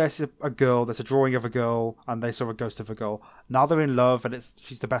 there's a girl, there's a drawing of a girl, and they saw a ghost of a girl. Now they're in love, and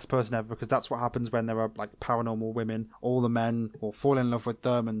she's the best person ever, because that's what happens when there are, like, paranormal women. All the men will fall in love with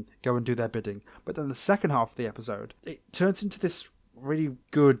them and go and do their bidding. But then the second half of the episode, it turns into this really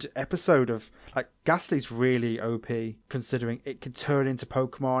good episode of like Ghastly's really OP considering it can turn into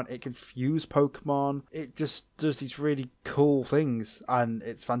Pokemon, it can fuse Pokemon, it just does these really cool things and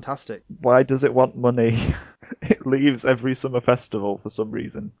it's fantastic. Why does it want money? It leaves every summer festival for some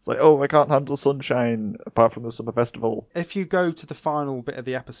reason. It's like, oh, I can't handle sunshine apart from the summer festival. If you go to the final bit of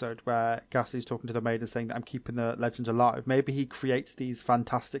the episode where Ghastly's talking to the maiden saying that I'm keeping the legend alive, maybe he creates these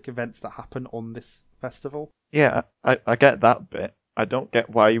fantastic events that happen on this festival. Yeah, I get that bit. I don't get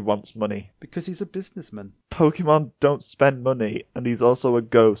why he wants money. Because he's a businessman. Pokemon don't spend money, and he's also a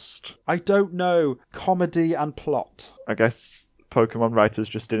ghost. I don't know. Comedy and plot. I guess Pokemon writers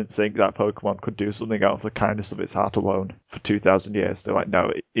just didn't think that Pokemon could do something out of the kindness of its heart alone for 2,000 years. They're like,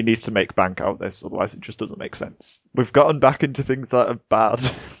 no, it needs to make bank out of this, otherwise it just doesn't make sense. We've gotten back into things that are bad.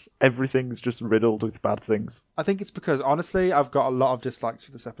 Everything's just riddled with bad things. I think it's because, honestly, I've got a lot of dislikes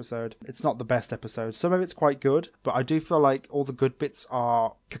for this episode. It's not the best episode. Some of it's quite good, but I do feel like all the good bits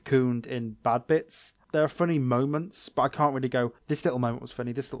are cocooned in bad bits. There are funny moments, but I can't really go, this little moment was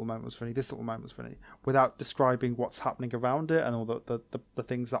funny, this little moment was funny, this little moment was funny, without describing what's happening around it and all the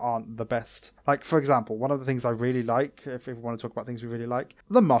things that aren't the best. Like, for example, one of the things I really like, if we want to talk about things we really like,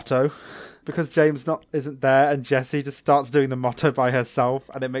 the motto. Because James isn't there and Jessie just starts doing the motto by herself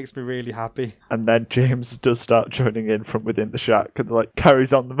and it makes me really happy. And then James does start joining in from within the shack and like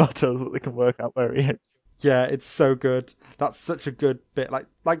carries on the motto so they can work out where he is. Yeah, it's so good. That's such a good bit.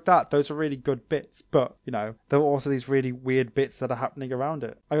 Like that, those are really good bits. But, you know, there are also these really weird bits that are happening around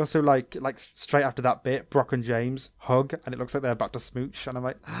it. I also like straight after that bit, Brock and James hug and it looks like they're about to smooch. And I'm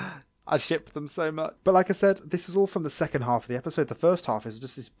like, I ship them so much. But like I said, this is all from the second half of the episode. The first half is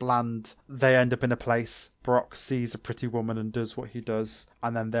just this bland, they end up in a place, Brock sees a pretty woman and does what he does.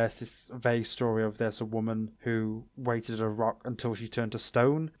 And then there's this vague story of there's a woman who waited at a rock until she turned to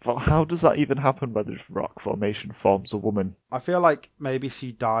stone. But how does that even happen where the rock formation forms a woman? I feel like maybe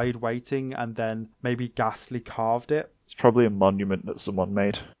she died waiting and then maybe Ghastly carved it. It's probably a monument that someone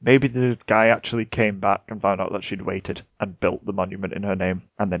made. Maybe the guy actually came back and found out that she'd waited and built the monument in her name,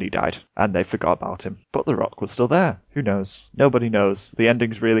 and then he died, and they forgot about him. But the rock was still there. Who knows? Nobody knows. The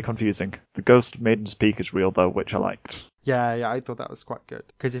ending's really confusing. The ghost of Maiden's Peak is real, though, which I liked. Yeah, I thought that was quite good.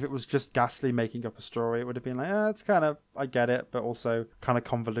 Because if it was just Ghastly making up a story, it would have been like, it's kind of, I get it, but also kind of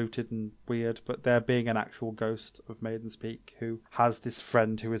convoluted and weird. But there being an actual ghost of Maiden's Peak who has this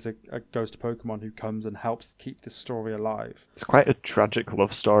friend who is a ghost Pokemon who comes and helps keep this story alive. It's quite a tragic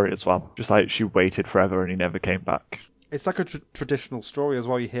love story as well. Just like she waited forever and he never came back. It's like a traditional story as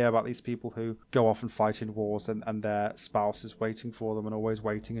well. You hear about these people who go off and fight in wars and their spouse is waiting for them and always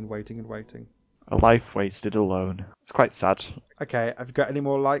waiting and waiting and waiting. A life wasted alone. It's quite sad. Okay, have you got any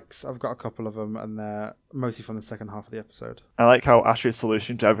more likes? I've got a couple of them, and they're mostly from the second half of the episode. I like how Ash's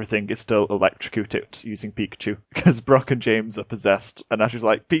solution to everything is still electrocute it using Pikachu. Because Brock and James are possessed, and Ash is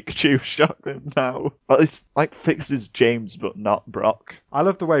like, Pikachu, shock them now. Well, it's like fixes James, but not Brock. I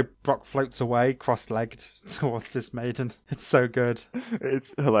love the way Brock floats away, cross-legged, towards this maiden. It's so good.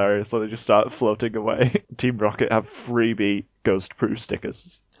 It's hilarious when they just start floating away. Team Rocket have freebie ghost-proof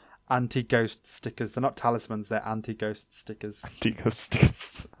stickers. anti-ghost stickers. They're not talismans, they're anti-ghost stickers. Deco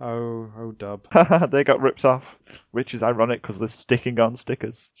stickers. Oh, dub. They got ripped off, which is ironic because they're sticking on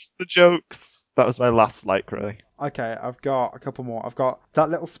stickers. It's the jokes. That was my last like, really. Okay, I've got a couple more. I've got that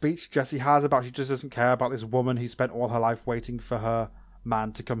little speech Jessie has about she just doesn't care about this woman who spent all her life waiting for her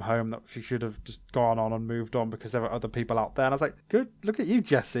man to come home, that she should have just gone on and moved on because there were other people out there. And I was like, good, look at you,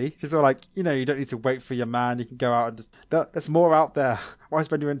 Jessie. She's all like, you don't need to wait for your man. You can go out and just, there's more out there. Why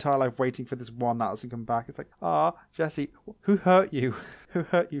spend your entire life waiting for this one that doesn't come back? It's like, Jessie, who hurt you? Who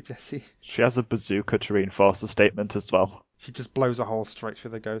hurt you, Jessie? She has a bazooka to reinforce the statement as well. She just blows a hole straight through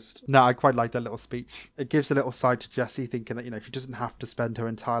the ghost. No, I quite like that little speech. It gives a little side to Jessie, thinking that, she doesn't have to spend her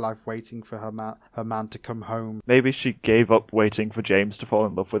entire life waiting for her man to come home. Maybe she gave up waiting for James to fall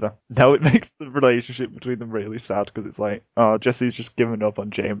in love with her. Now it makes the relationship between them really sad because it's like, Jessie's just given up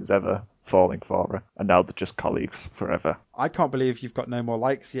on James ever falling for her, and now they're just colleagues forever. I can't believe you've got no more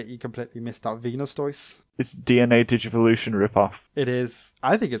likes, yet you completely missed out Venus Toys. It's DNA Digivolution ripoff. It is.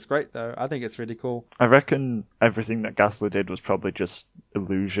 I think it's great, though. I think it's really cool. I reckon everything that Gassler did was probably just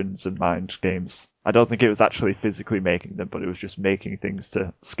illusions and mind games. I don't think it was actually physically making them, but it was just making things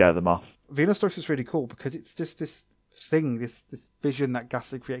to scare them off. Venus Toys is really cool because it's just this thing, this vision that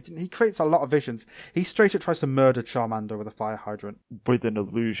Gassler created. And he creates a lot of visions. He straight up tries to murder Charmander with a fire hydrant. With an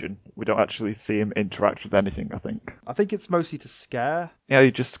illusion. We don't actually see him interact with anything, I think. I think it's mostly to scare. Yeah,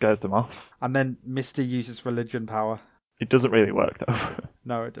 he just scares them off. And then Misty uses religion power. It doesn't really work, though.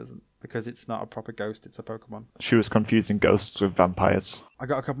 No, it doesn't. Because it's not a proper ghost, it's a Pokemon. She was confusing ghosts with vampires. I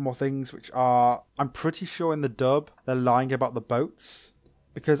got a couple more things, which are, I'm pretty sure in the dub, they're lying about the boats.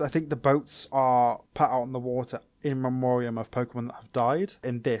 Because I think the boats are put out on the water in memoriam of Pokemon that have died.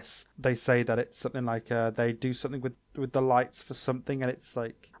 In this, they say that it's something like they do something with the lights for something, and it's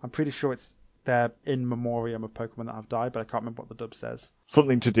like, I'm pretty sure they're in memoriam of Pokemon that have died, but I can't remember what the dub says.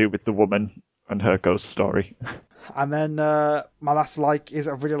 Something to do with the woman and her ghost story. And then my last like is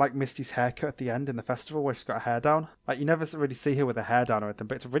I really like Misty's haircut at the end in the festival where she's got her hair down. Like, you never really see her with her hair down or anything,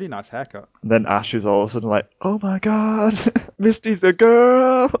 but it's a really nice haircut. And then Ash is all of a sudden like, oh my god, Misty's a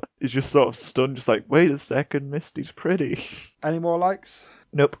girl. He's just sort of stunned, just like, wait a second, Misty's pretty. Any more likes?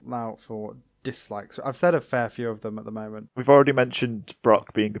 Nope. Now for dislikes. I've said a fair few of them at the moment. We've already mentioned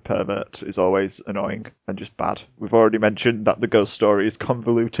Brock being a pervert is always annoying and just bad. We've already mentioned that the ghost story is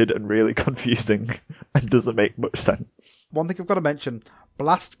convoluted and really confusing and doesn't make much sense. One thing I've got to mention,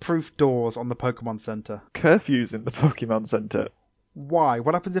 blast-proof doors on the Pokemon Center. Curfews in the Pokemon Center. Why?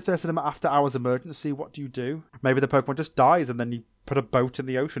 What happens if there's an after-hours emergency? What do you do? Maybe the Pokemon just dies and then you put a boat in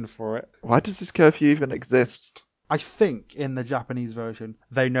the ocean for it. Why does this curfew even exist? I think in the Japanese version,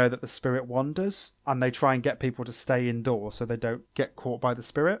 they know that the spirit wanders and they try and get people to stay indoors so they don't get caught by the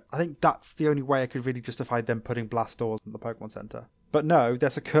spirit. I think that's the only way I could really justify them putting blast doors in the Pokemon Center. But no,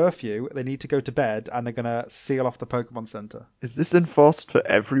 there's a curfew, they need to go to bed, and they're going to seal off the Pokemon Center. Is this enforced for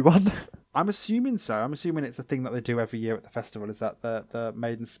everyone? I'm assuming so. I'm assuming it's a thing that they do every year at the festival, is that the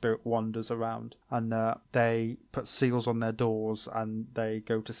maiden spirit wanders around and they put seals on their doors and they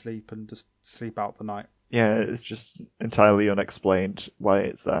go to sleep and just sleep out the night. Yeah, it's just entirely unexplained why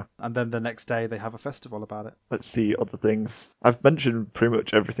it's there. And then the next day they have a festival about it. Let's see other things. I've mentioned pretty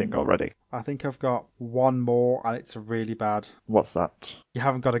much everything already. I think I've got one more and it's really bad. What's that? You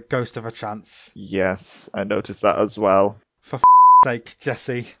haven't got a ghost of a chance. Yes, I noticed that as well. For sake,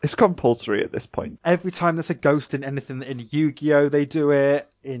 Jesse. It's compulsory at this point. Every time there's a ghost in anything, in Yu-Gi-Oh! They do it.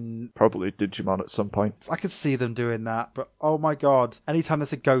 In Probably Digimon at some point. I could see them doing that, but oh my god. Anytime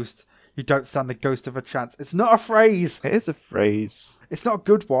there's a ghost, you don't stand the ghost of a chance. It's not a phrase. It is a phrase. It's not a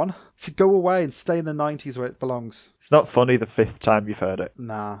good one. It should go away and stay in the 90s where it belongs. It's not funny the fifth time you've heard it.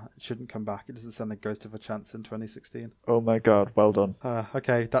 Nah, it shouldn't come back. It doesn't stand the ghost of a chance in 2016. Oh my god, well done.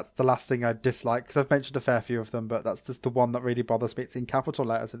 Okay, that's the last thing I dislike, because I've mentioned a fair few of them, but that's just the one that really bothers me. It's in capital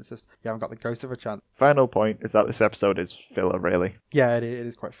letters, and it's just, you haven't got the ghost of a chance. Final point is that this episode is filler, really. Yeah, it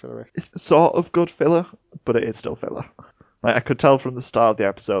is quite fillery. It's sort of good filler, but it is still filler. Like, I could tell from the start of the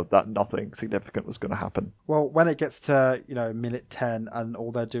episode that nothing significant was going to happen. Well, when it gets to, minute 10 and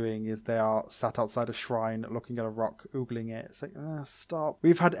all they're doing is they are sat outside a shrine looking at a rock, oogling it, it's like, stop.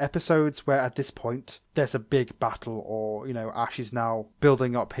 We've had episodes where at this point there's a big battle or, Ash is now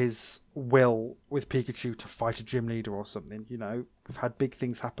building up his will with Pikachu to fight a gym leader or something, We've had big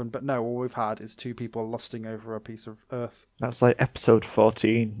things happen, but no, all we've had is two people lusting over a piece of earth. That's like episode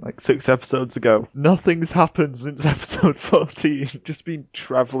 14, like 6 episodes ago. Nothing's happened since episode 14. Just been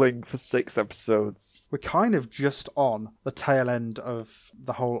travelling for 6 episodes. We're kind of just on the tail end of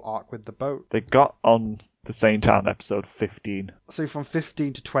the whole arc with the boat. They got on the Saint Anne episode 15. So from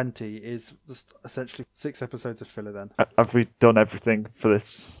 15 to 20 is just essentially 6 episodes of filler then. Have we done everything for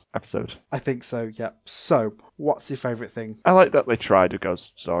this episode? I think so, yeah. So, what's your favourite thing? I like that they tried a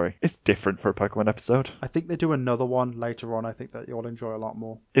ghost story. It's different for a Pokemon episode. I think they do another one later on. I think that you'll enjoy a lot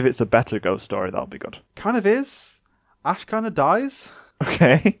more. If it's a better ghost story, that'll be good. Kind of is. Ash kind of dies.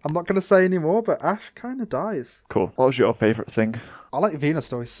 Okay. I'm not going to say any more, but Ash kind of dies. Cool. What was your favourite thing? I like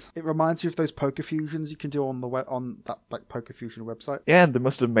Venustoys. It reminds you of those poker fusions you can do on that like poker fusion website. Yeah, they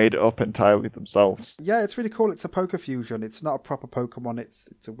must have made it up entirely themselves. Yeah, it's really cool. It's a poker fusion. It's not a proper Pokemon. It's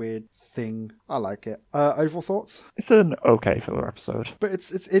a weird thing. I like it. Overall thoughts? It's an okay filler episode. But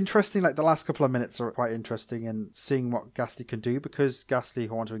it's interesting. Like the last couple of minutes are quite interesting in seeing what Ghastly can do, because Ghastly,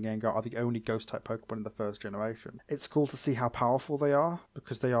 Haunter, and Gengar are the only ghost type Pokemon in the first generation. It's cool to see how powerful they are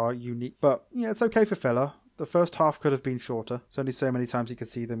because they are unique. But yeah, it's okay for filler. The first half could have been shorter. There's only so many times you could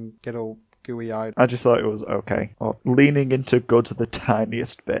see them get all gooey-eyed. I just thought it was okay. Or leaning into good to the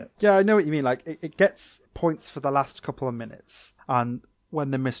tiniest bit. Yeah, I know what you mean. Like it gets points for the last couple of minutes, and when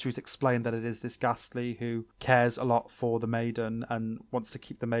the mysteries explain that it is this Ghastly who cares a lot for the maiden and wants to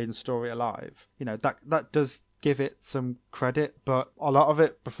keep the maiden story alive, you know, that does give it some credit, but a lot of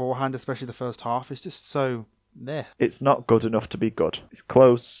it beforehand, especially the first half, is just so meh. It's not good enough to be good. It's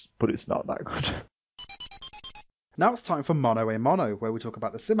close, but it's not that good. Now it's time for Mono a Mono, where we talk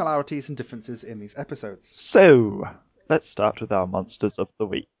about the similarities and differences in these episodes. So, let's start with our monsters of the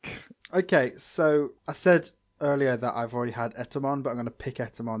week. Okay, so I said earlier that I've already had Etamon, but I'm going to pick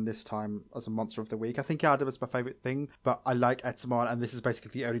Etamon this time as a monster of the week. I think Adam is my favourite thing, but I like Etamon, and this is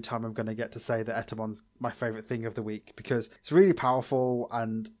basically the only time I'm going to get to say that Etamon's my favourite thing of the week, because it's really powerful,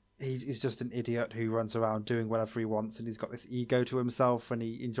 and he's just an idiot who runs around doing whatever he wants, and he's got this ego to himself, and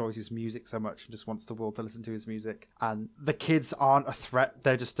he enjoys his music so much and just wants the world to listen to his music. And the kids aren't a threat,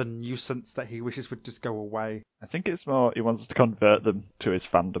 they're just a nuisance that he wishes would just go away. I think it's more he wants to convert them to his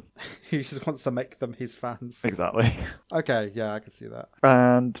fandom. He just wants to make them his fans. Exactly. Okay, yeah, I can see that.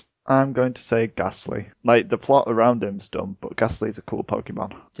 And I'm going to say Ghastly. Like, the plot around him's dumb, but Ghastly's a cool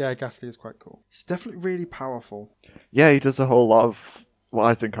Pokemon. Yeah, Ghastly is quite cool. He's definitely really powerful. Yeah, he does a whole lot of what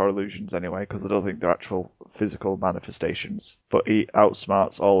I think are illusions anyway, because I don't think they're actual physical manifestations. But he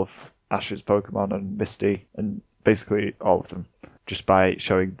outsmarts all of Ash's Pokemon and Misty, and basically all of them, just by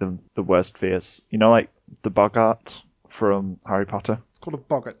showing them the worst fears. You know, like the Bogart from Harry Potter? It's called a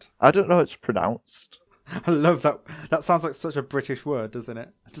boggart. I don't know how it's pronounced. I love that. That sounds like such a British word, doesn't it?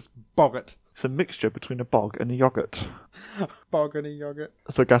 Just boggart. It's a mixture between a bog and a yogurt. Bog and a yogurt.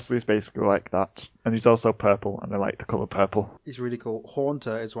 So Ghastly is basically like that. And he's also purple, and I like the colour purple. He's really cool.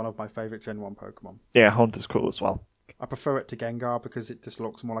 Haunter is one of my favourite Gen 1 Pokemon. Yeah, Haunter's cool as well. I prefer it to Gengar because it just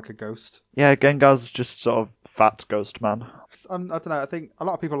looks more like a ghost. Yeah, Gengar's just sort of fat ghost man. I don't know, I think a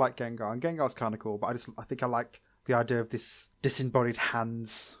lot of people like Gengar, and Gengar's kind of cool, but I think I like the idea of this disembodied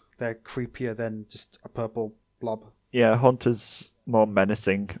hands. They're creepier than just a purple blob. Yeah, Haunter's more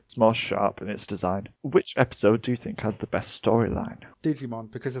menacing. It's more sharp in its design. Which episode do you think had the best storyline?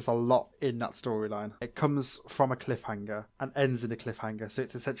 Digimon, because there's a lot in that storyline. It comes from a cliffhanger and ends in a cliffhanger, so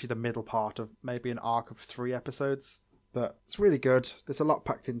it's essentially the middle part of maybe an arc of 3 episodes. But it's really good. There's a lot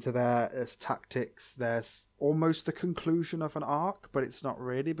packed into there. There's tactics. There's almost the conclusion of an arc, but it's not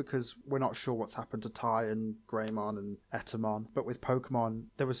really, because we're not sure what's happened to Tai and Greymon and Etamon. But with Pokemon,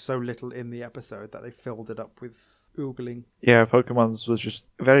 there was so little in the episode that they filled it up with oogling. Yeah, Pokemon's was just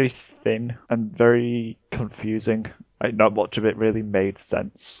very thin and very confusing. Like, not much of it really made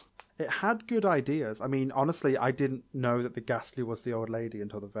sense. It had good ideas. I mean, honestly, I didn't know that the Ghastly was the old lady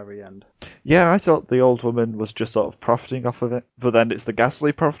until the very end. Yeah, I thought the old woman was just sort of profiting off of it, but then it's the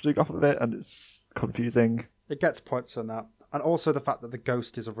Ghastly profiting off of it, and it's confusing. It gets points on that. And also the fact that the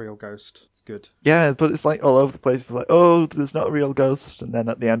ghost is a real ghost. It's good. Yeah, but it's like all over the place. It's like, oh, there's not a real ghost. And then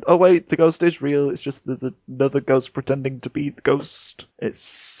at the end, oh wait, the ghost is real. It's just there's another ghost pretending to be the ghost. It's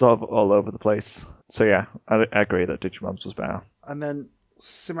sort of all over the place. So yeah, I agree that Digimon's was better. And then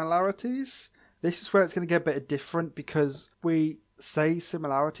similarities. This is where it's going to get a bit different, because we say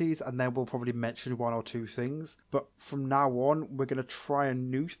similarities and then we'll probably mention 1 or 2 things, but from now on we're going to try a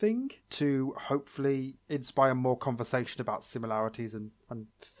new thing to hopefully inspire more conversation about similarities and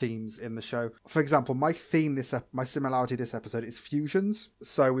themes in the show. For example, my similarity this episode is fusions.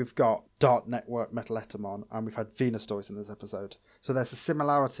 So we've got Dart Network Metal Etamon, and we've had Venustoys in this episode. So there's a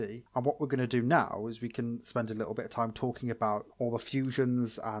similarity, and what we're going to do now is we can spend a little bit of time talking about all the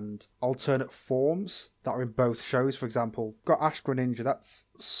fusions and alternate forms that are in both shows. For example, got Ash Greninja. That's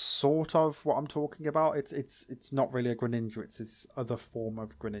sort of what I'm talking about. It's not really a Greninja. It's this other form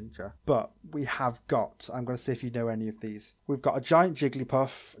of Greninja. But we have got, I'm going to see if you know any of these. We've got a giant Jigglypuff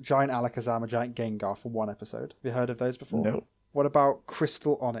Jigglypuff, Giant Alakazam, and Giant Gengar for one episode. Have you heard of those before? No. What about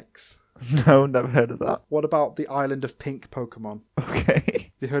Crystal Onyx? No, never heard of that. What about the Island of Pink Pokemon? Okay.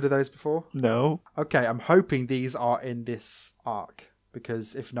 Have you heard of those before? No. Okay, I'm hoping these are in this arc,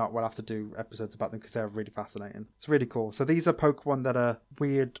 because if not, we'll have to do episodes about them because they're really fascinating. It's really cool. So these are Pokemon that are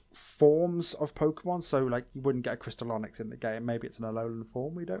weird forms of Pokemon. So like you wouldn't get a Crystal Onyx in the game. Maybe it's an Alolan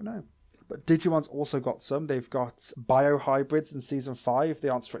form. We don't know. But Digimon's also got some. They've got bio-hybrids in Season 5. They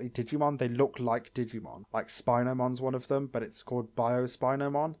aren't strictly Digimon. They look like Digimon. Like Spinomon's one of them, but it's called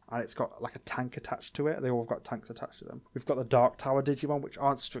Bio-Spinomon. And it's got like a tank attached to it. They all got tanks attached to them. We've got the Dark Tower Digimon, which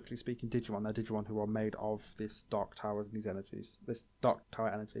aren't strictly speaking Digimon. They're Digimon who are made of this Dark Towers and these energies. This Dark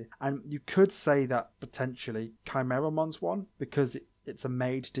Tower energy. And you could say that potentially Chimeramon's one, because it's a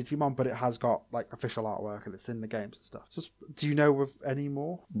made Digimon, but it has got like official artwork and it's in the games and stuff. Just, do you know of any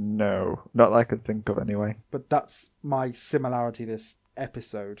more? No. Not that I could think of anyway. But that's my similarity this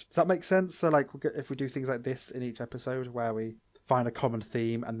episode. Does that make sense? So like if we do things like this in each episode where we find a common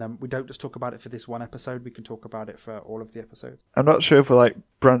theme and then we don't just talk about it for this one episode, we can talk about it for all of the episodes. I'm not sure if we're like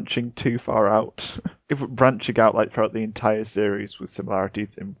branching too far out. If we're branching out like throughout the entire series with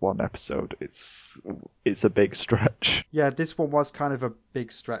similarities in one episode, it's a big stretch. Yeah, this one was kind of a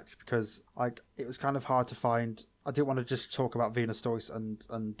big stretch because like it was kind of hard to find. I didn't want to just talk about Venusaurus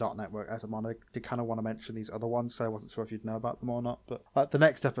and Dot Network Etamon. I did kind of want to mention these other ones, so I wasn't sure if you'd know about them or not. But the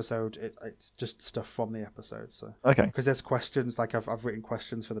next episode, it's just stuff from the episode. So Okay. because there's questions, like I've written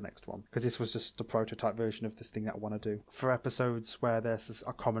questions for the next one because this was just the prototype version of this thing that I want to do. For episodes where there's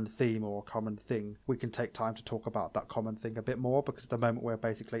a common theme or a common thing, we can take time to talk about that common thing a bit more because at the moment we're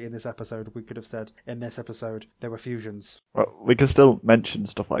basically in this episode, we could have said in this episode there were fusions. Well, we can still mention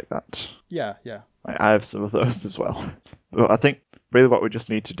stuff like that. Yeah. I have some of those as well. But I think really what we just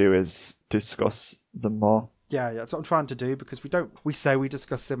need to do is discuss them more. Yeah, that's what I'm trying to do because we say we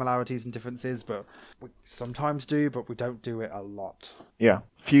discuss similarities and differences, but we sometimes do, but we don't do it a lot. Yeah,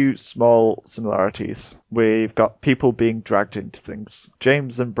 few small similarities. We've got people being dragged into things.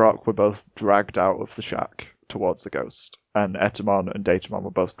 James and Brock were both dragged out of the shack towards the ghost, and Etamon and Datamon were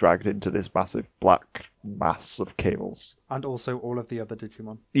both dragged into this massive black mass of cables. And also all of the other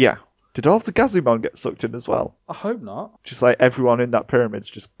Digimon. Yeah. Did all of the Gazimon get sucked in as well? I hope not. Just like everyone in that pyramid's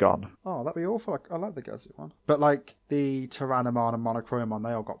just gone. Oh, that'd be awful. I like the Gazi one. But like the Tyrannomon and Monochromon,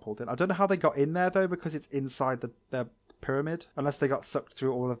 they all got pulled in. I don't know how they got in there though, because it's inside their pyramid, unless they got sucked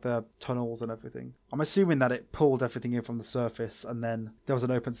through all of the tunnels and everything. I'm assuming that it pulled everything in from the surface and then there was an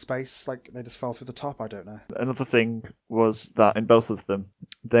open space, like they just fell through the top. I don't know. Another thing was that in both of them,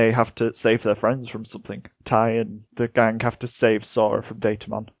 they have to save their friends from something. Ty and the gang have to save Sora from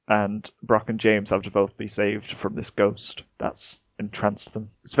Datamon, and Brock and James have to both be saved from this ghost that's entranced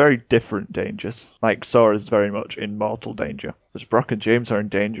them. It's very different dangers. Like Sora's very much in mortal danger, whereas Brock and James are in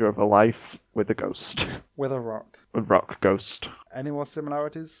danger of a life with a ghost. With a rock. A rock ghost. Any more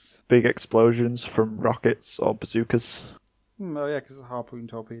similarities? Big explosions from rockets or bazookas. Oh yeah, because it's a harpoon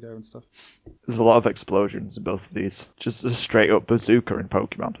torpedo and stuff. There's a lot of explosions in both of these. Just a straight up bazooka in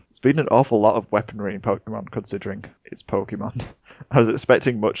Pokemon. It's been an awful lot of weaponry in Pokemon considering it's Pokemon. I was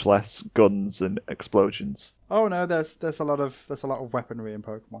expecting much less guns and explosions. Oh no, there's a lot of weaponry in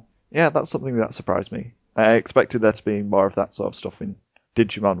Pokemon. Yeah, that's something that surprised me. I expected there to be more of that sort of stuff in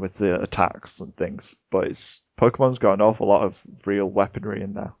Digimon with the attacks and things, but Pokemon's got an awful lot of real weaponry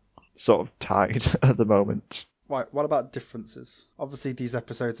in there. Sort of tied at the moment. Right, what about differences? Obviously, these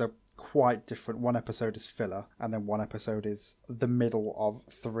episodes are quite different. One episode is filler, and then one episode is the middle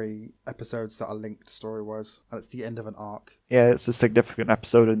of 3 episodes that are linked story-wise, and it's the end of an arc. Yeah, it's a significant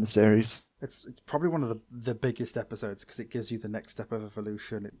episode in the series. It's probably one of the biggest episodes because it gives you the next step of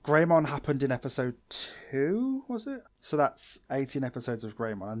evolution. Greymon happened in episode 2, was it? So that's 18 episodes of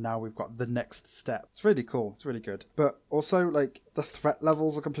Greymon, and now we've got the next step. It's really cool. It's really good. But also, like, the threat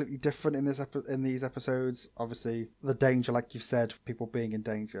levels are completely different in these episodes. Obviously, the danger, like you've said, people being in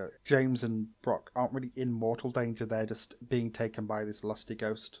danger. James and Brock aren't really in mortal danger. They're just being taken by this lusty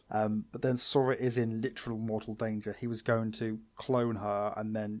ghost. But then Sora is in literal mortal danger. He was going to clone her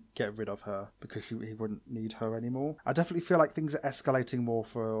and then get rid of her because he wouldn't need her anymore. I definitely feel like things are escalating more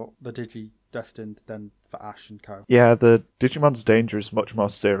for the Digi-Destined than for Ash and Co. Yeah, the Digimon's danger is much more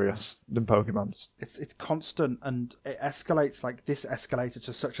serious than Pokemon's. It's constant and it escalates. Like this escalated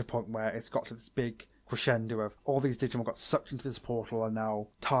to such a point where it's got to this big crescendo of all these Digimon got sucked into this portal, and now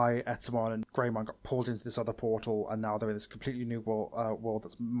Tai, Etamon, and Greymon got pulled into this other portal, and now they're in this completely new world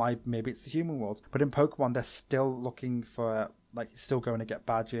that's maybe it's the human world. But in Pokemon, they're still looking for, like, he's still going to get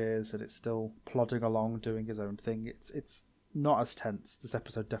badges, and it's still plodding along doing his own thing. not as tense. This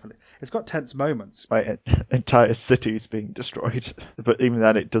episode definitely. It's got tense moments. Like entire cities being destroyed, but even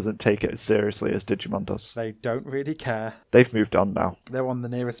then, it doesn't take it as seriously as Digimon does. They don't really care. They've moved on now. They're on the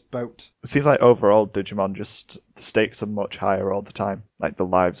nearest boat. It seems like overall Digimon just the stakes are much higher all the time. Like the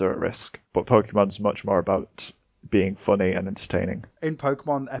lives are at risk, but Pokemon's much more about being funny and entertaining. In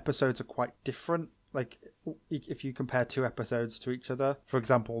Pokemon, episodes are quite different. Like, if you compare two episodes to each other, for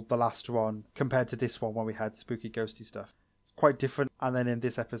example, the last one compared to this one where we had spooky ghosty stuff, it's quite different. And then in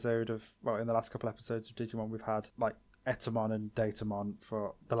this episode in the last couple episodes of Digimon, we've had like Etamon and Datamon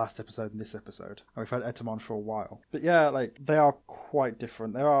for the last episode and this episode. And we've had Etamon for a while. But yeah, like they are quite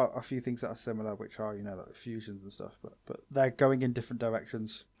different. There are a few things that are similar, which are, like fusions and stuff, but they're going in different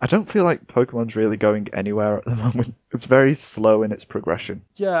directions. I don't feel like Pokemon's really going anywhere at the moment. It's very slow in its progression.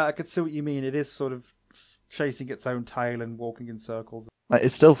 Yeah, I could see what you mean. It is sort of chasing its own tail and walking in circles. Like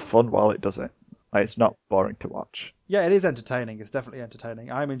it's still fun while it does it. Like it's not boring to watch. Yeah, it is entertaining. It's definitely entertaining.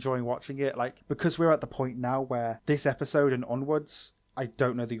 I'm enjoying watching it. Like, because we're at the point now where this episode and onwards, I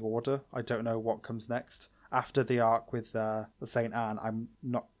don't know the order. I don't know what comes next. After the arc with the Saint Anne, I'm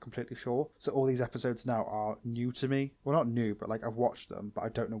not completely sure. So all these episodes now are new to me. Well, not new, but like I've watched them, but I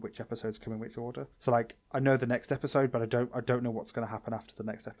don't know which episodes come in which order. So like I know the next episode, but I don't know what's going to happen after the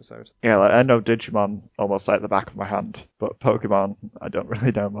next episode. Yeah, like I know Digimon almost like the back of my hand, but Pokemon, I don't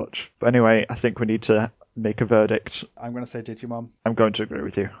really know much. But anyway, I think we need to make a verdict. I'm going to say Digimon. I'm going to agree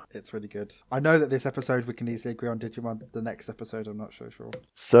with you. It's really good. I know that this episode we can easily agree on Digimon. The next episode, I'm not so sure.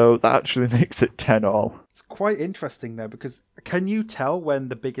 So that actually makes it 10 all. It's quite interesting though, because can you tell when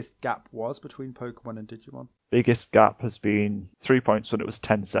the biggest gap was between Pokemon and Digimon? Biggest gap has been 3 points when it was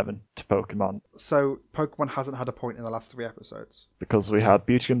 10-7 to Pokemon. So Pokemon hasn't had a point in the last 3 episodes. Because we had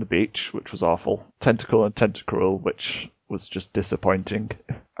Beauty and the Beach, which was awful, Tentacle and Tentacruel, which was just disappointing,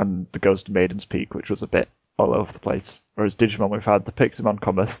 and the Ghost of Maiden's Peak, which was a bit all over the place. Whereas Digimon, we've had the Pixelmon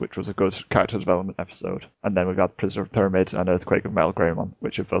Cometh, which was a good character development episode, and then we've got Prisoner of Pyramid and Earthquake of Metal Greymon,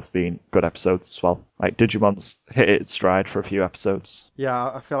 which have both been good episodes as well. Like Digimon's hit its stride for a few episodes.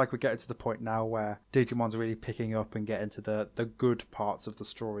 Yeah, I feel like we're getting to the point now where Digimon's really picking up and getting to the good parts of the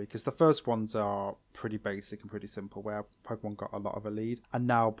story, because the first ones are pretty basic and pretty simple, where Pokemon got a lot of a lead, and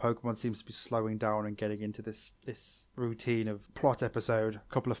now Pokemon seems to be slowing down and getting into this routine of plot episode,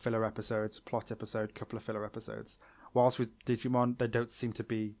 couple of filler episodes, plot episode, couple of filler episodes. Whilst with Digimon, there don't seem to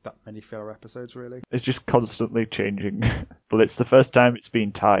be that many filler episodes, really. It's just constantly changing. But it's the first time it's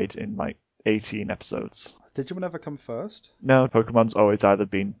been tied in like 18 episodes. Has Digimon ever come first? No, Pokemon's always either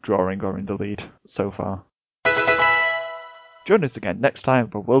been drawing or in the lead so far. Join us again next time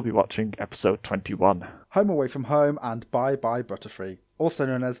where we'll be watching episode 21. Home Away from Home and Bye Bye Butterfree, also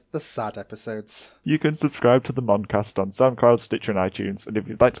known as the sad episodes. You can subscribe to the Moncast on SoundCloud, Stitcher and iTunes, and if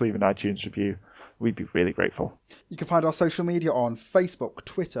you'd like to leave an iTunes review, we'd be really grateful. You can find our social media on Facebook,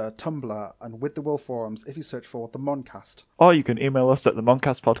 Twitter, Tumblr, and With the Will forums if you search for the Moncast. Or you can email us at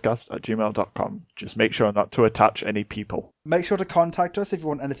themoncastpodcast@gmail.com. Just make sure not to attach any people. Make sure to contact us if you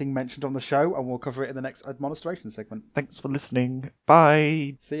want anything mentioned on the show, and we'll cover it in the next administration segment. Thanks for listening.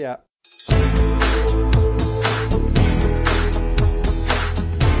 Bye. See ya.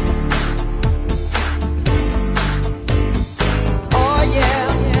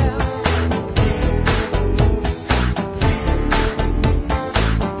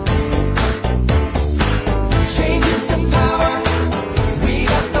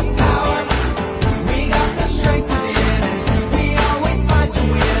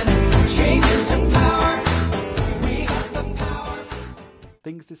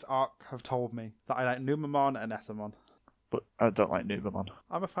 Things this arc have told me that I like Numemon and Etamon. But I don't like Numemon.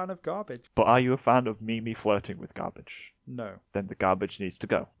 I'm a fan of garbage. But are you a fan of Mimi flirting with garbage? No. Then the garbage needs to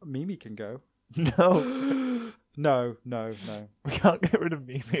go. Mimi can go. No. No. We can't get rid of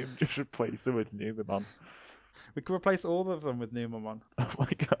Mimi and just replace her with Numemon. We can replace all of them with Numemon. Oh my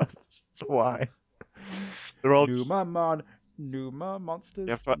god. Why? They're all Numemon. Numa monsters.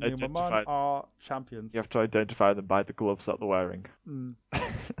 You have to Numemon identify- are champions. You have to identify them by the gloves that they're wearing.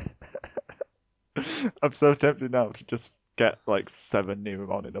 I'm so tempted now to just get like 7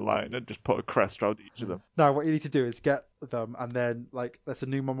 Numemon in a line and just put a crest around each of them. Now what you need to do is get them, and then like there's a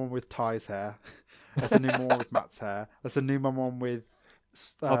Numemon with Ty's hair, there's a Numemon with Matt's hair, there's a Numemon with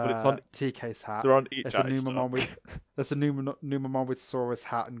but it's on TK's hat. They're on each There's a eye Numemon stalk. with there's a Numemon with Sora's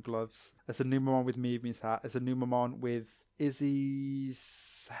hat and gloves. There's a Numemon with Mimi's hat. There's a Numemon with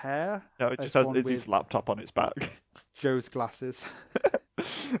Izzy's hair. No, it just has Izzy's laptop on its back. Joe's glasses.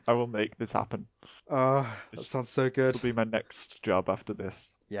 I will make this happen. That sounds so This good. will be my next job after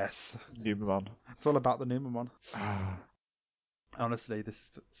this. Yes. Numemon. It's all about the Numemon. Honestly, this is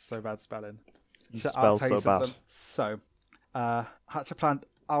so bad spelling. You I'll spell tell you so bad. something. So, Hatch a plan.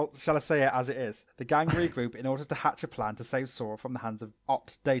 Shall I say it as it is? The gang regroup in order to hatch a plan to save Sora from the hands of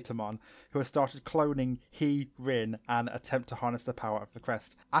Opt Datamon, who has started cloning He, Rin, and attempt to harness the power of the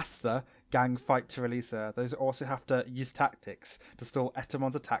crest. As the gang fight to release her, those also have to use tactics to stall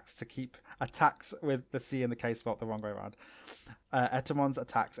Etamon's attacks to keep attacks with the C in the case spelled the wrong way around. Etamon's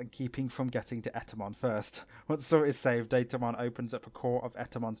attacks and keeping from getting to Etamon first. Once Sora is saved, Datamon opens up a core of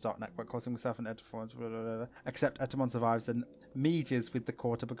Etamon's dark network, causing himself and Etamon. Except Etamon survives and merges with the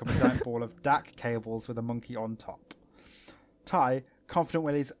core to become a giant ball of DAC cables with a monkey on top. Tai,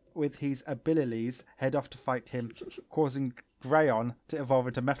 confident with his abilities, head off to fight him, causing Greyon to evolve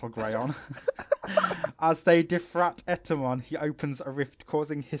into Metal Greyon. As they defrat Etamon, he opens a rift,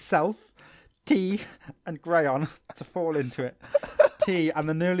 causing himself, T, and Greyon to fall into it. T and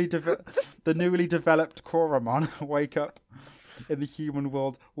the newly developed Koromon wake up in the human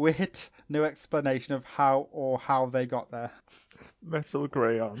world with no explanation of how they got there. Metal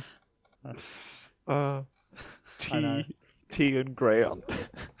Greyon. I know. T and Greyon.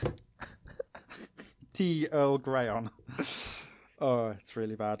 T Earl Greyon. Oh, it's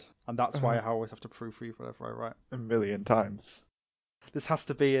really bad. And that's why I always have to proofread whatever I write. 1,000,000 times. This has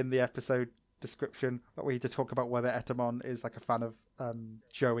to be in the episode description that we need to talk about whether Etamon is like a fan of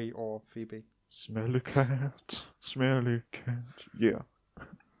Joey or Phoebe. Smelly cat, smelly cat. Yeah.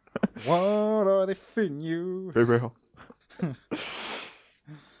 What are they feeding you? Very well.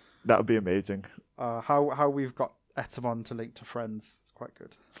 That would be amazing. How we've got Etamon to link to Friends. It's quite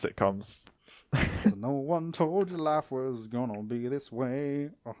good. Sitcoms. So no one told you life was gonna be this way.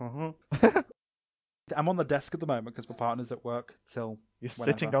 I'm on the desk at the moment because my partner's at work till You're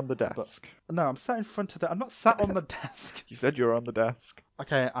whenever. sitting on the desk. But, no, I'm sat in front of I'm not sat on the desk. You said you were on the desk.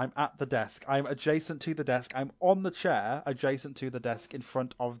 Okay, I'm at the desk. I'm adjacent to the desk. I'm on the chair adjacent to the desk in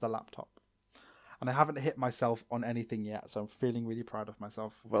front of the laptop. And I haven't hit myself on anything yet, so I'm feeling really proud of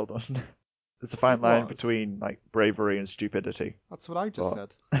myself. Well done. There's a fine line between like bravery and stupidity. That's what I just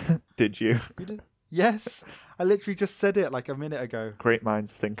said. Did you? You did? Yes, I literally just said it like a minute ago. Great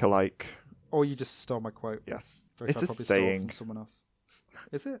minds think alike. Or you just stole my quote. Yes. Which It's I a probably stole saying. from someone else.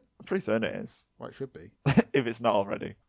 Is it? I'm pretty certain it is. Well, it should be. If it's not already.